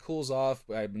kind of cools off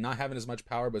by not having as much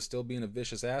power but still being a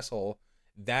vicious asshole,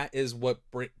 that is what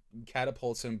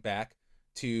catapults him back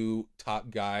to top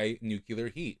guy nuclear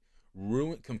heat.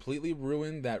 Completely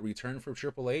ruined that return for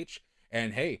Triple H.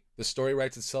 And hey, the story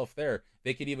writes itself there.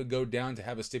 They could even go down to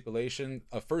have a stipulation,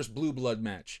 a first blue blood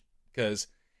match. Because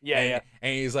and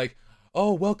he's like,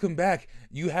 oh, welcome back.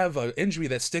 You have an injury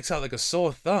that sticks out like a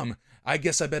sore thumb. I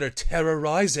guess I better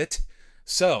terrorize it.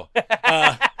 So,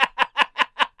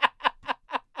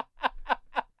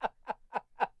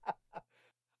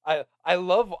 I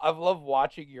love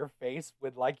watching your face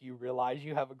when like you realize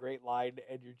you have a great line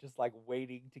and you're just like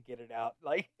waiting to get it out.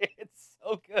 Like it's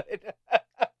so good.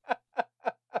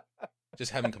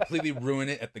 Just have him completely ruin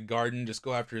it at the Garden, just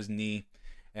go after his knee,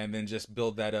 and then just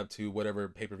build that up to whatever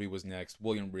pay-per-view was next.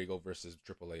 William Regal versus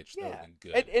Triple H. That would have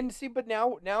been good. And see, but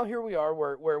now here we are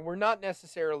where we're not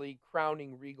necessarily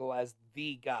crowning Regal as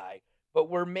the guy, but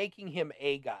we're making him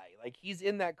a guy. Like he's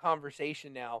in that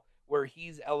conversation now where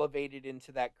he's elevated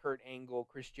into that Kurt Angle,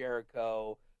 Chris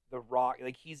Jericho, The Rock.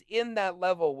 Like he's in that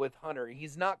level with Hunter.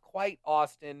 He's not quite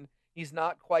Austin. He's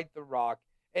not quite The Rock.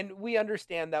 And we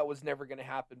understand that was never going to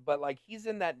happen, but like he's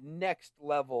in that next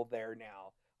level there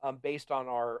now, based on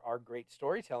our great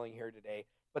storytelling here today.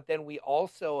 But then we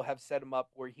also have set him up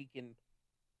where he can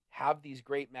have these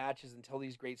great matches and tell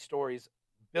these great stories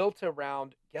built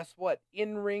around, guess what,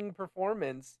 in-ring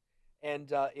performance,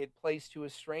 and it plays to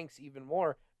his strengths even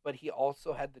more. But he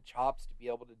also had the chops to be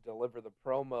able to deliver the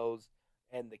promos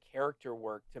and the character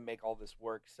work to make all this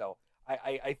work. So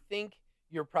I think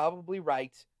you're probably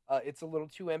right. It's a little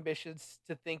too ambitious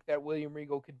to think that William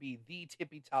Regal could be the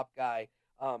tippy top guy.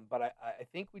 But I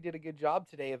think we did a good job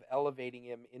today of elevating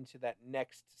him into that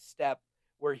next step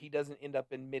where he doesn't end up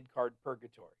in mid-card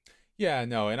purgatory. Yeah,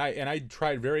 no, and I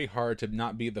tried very hard to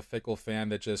not be the fickle fan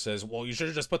that just says, well, you should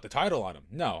have just put the title on him.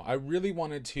 No, I really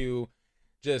wanted to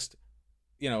just,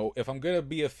 if I'm going to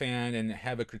be a fan and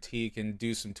have a critique and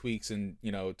do some tweaks and,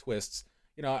 twists,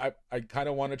 I kind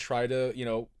of want to try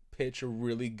to, pitch a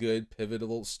really good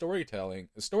pivotal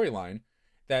storyline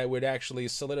that would actually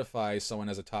solidify someone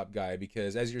as a top guy,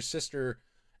 because as your sister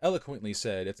eloquently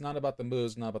said, it's not about the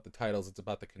moves, not about the titles, it's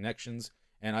about the connections.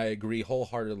 And I agree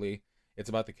wholeheartedly. It's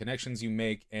about the connections you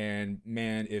make. And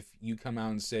man, if you come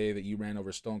out and say that you ran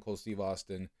over Stone Cold Steve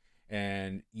Austin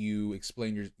and you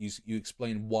explain you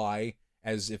explain why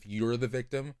as if you're the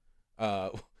victim,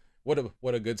 what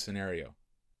a good scenario.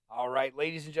 All right,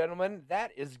 ladies and gentlemen,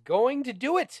 that is going to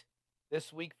do it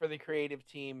this week for the creative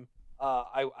team.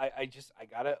 I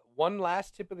got one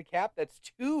last tip of the cap. That's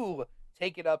 2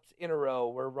 Take It Ups in a row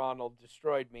where Ronald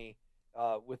destroyed me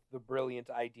with the brilliant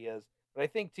ideas. But I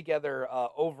think together,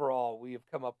 overall, we have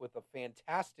come up with a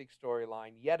fantastic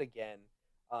storyline yet again.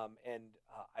 And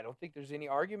I don't think there's any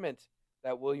argument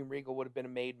that William Regal would have been a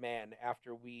made man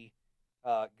after we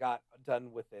got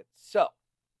done with it. So,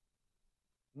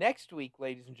 next week,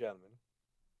 ladies and gentlemen,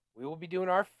 we will be doing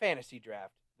our fantasy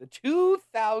draft, the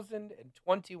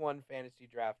 2021 fantasy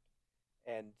draft,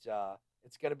 and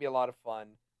it's going to be a lot of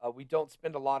fun. We don't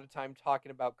spend a lot of time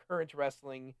talking about current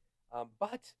wrestling,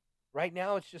 but right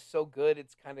now it's just so good.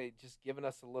 It's kind of just given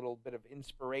us a little bit of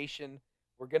inspiration.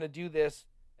 We're going to do this,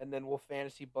 and then we'll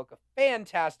fantasy book a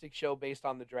fantastic show based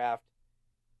on the draft.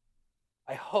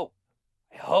 I hope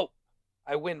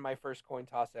I win my first coin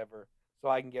toss ever so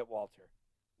I can get Walter.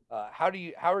 How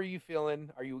are you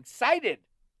feeling? Are you excited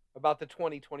about the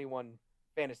 2021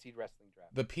 fantasy wrestling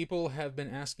draft? The people have been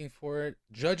asking for it.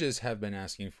 Judges have been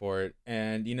asking for it,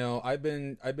 and I've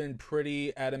been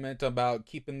pretty adamant about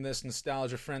keeping this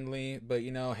nostalgia friendly. But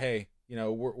hey,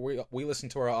 we listen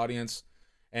to our audience,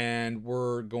 and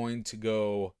we're going to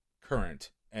go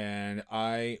current. And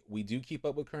we do keep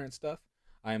up with current stuff.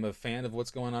 I am a fan of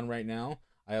what's going on right now.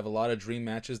 I have a lot of dream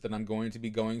matches that I'm going to be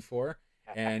going for,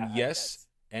 and yes.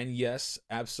 And yes,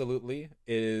 absolutely,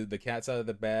 the cat's out of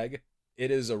the bag.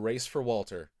 It is a race for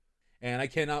Walter, and I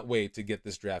cannot wait to get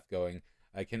this draft going.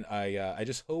 I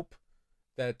just hope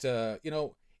that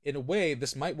in a way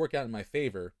this might work out in my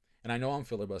favor. And I know I'm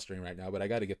filibustering right now, but I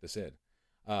got to get this in.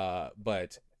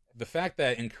 But the fact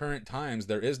that in current times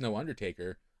there is no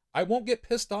Undertaker, I won't get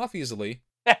pissed off easily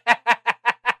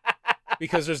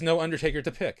because there's no Undertaker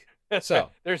to pick.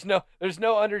 So there's no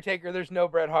Undertaker, there's no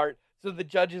Bret Hart. So the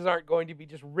judges aren't going to be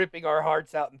just ripping our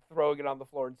hearts out and throwing it on the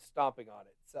floor and stomping on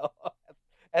it. So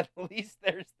at least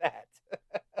there's that.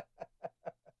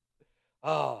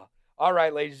 Oh, all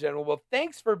right, ladies and gentlemen. Well,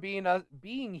 thanks for being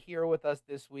here with us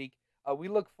this week. We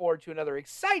look forward to another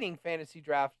exciting fantasy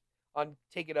draft on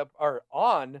Take It Up or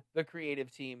on the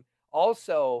creative team.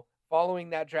 Also, Following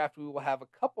that draft, we will have a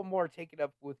couple more Take It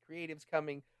Up with Creatives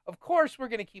coming. Of course, we're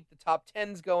going to keep the top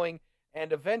 10s going,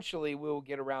 and eventually we will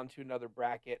get around to another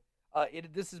bracket.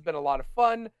 This has been a lot of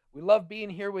fun. We love being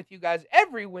here with you guys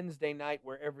every Wednesday night,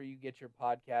 wherever you get your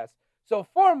podcast. So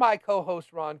for my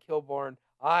co-host, Ron Kilborn,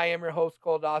 I am your host,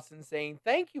 Cole Dawson, saying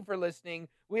thank you for listening.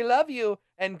 We love you,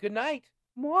 and good night.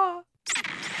 Mwah.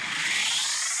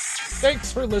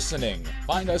 Thanks for listening.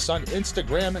 Find us on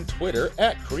Instagram and Twitter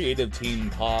at Creative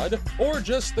Team Pod, or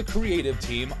just the Creative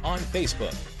Team on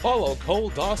Facebook. Follow Cole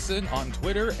Dawson on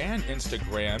Twitter and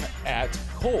Instagram at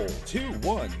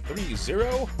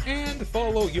Cole2130, and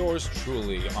follow yours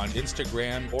truly on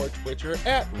Instagram or Twitter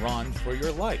at Ron for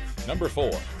Your Life. Number 4.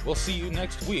 We'll see you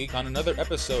next week on another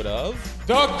episode of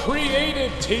The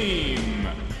Creative Team.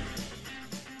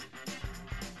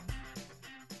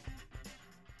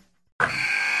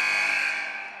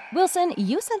 Wilson,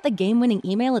 you sent the game-winning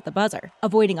email at the buzzer,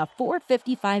 avoiding a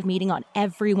 4:55 meeting on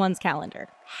everyone's calendar.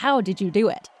 How did you do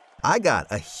it? I got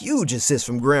a huge assist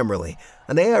from Grammarly,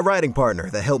 an AI writing partner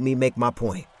that helped me make my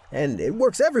point. And it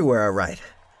works everywhere I write.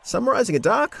 Summarizing a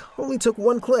doc only took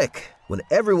one click. When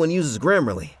everyone uses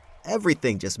Grammarly,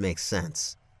 everything just makes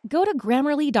sense. Go to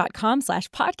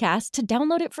Grammarly.com/podcast to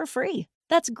download it for free.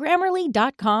 That's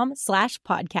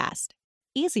Grammarly.com/podcast.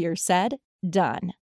 Easier said, done.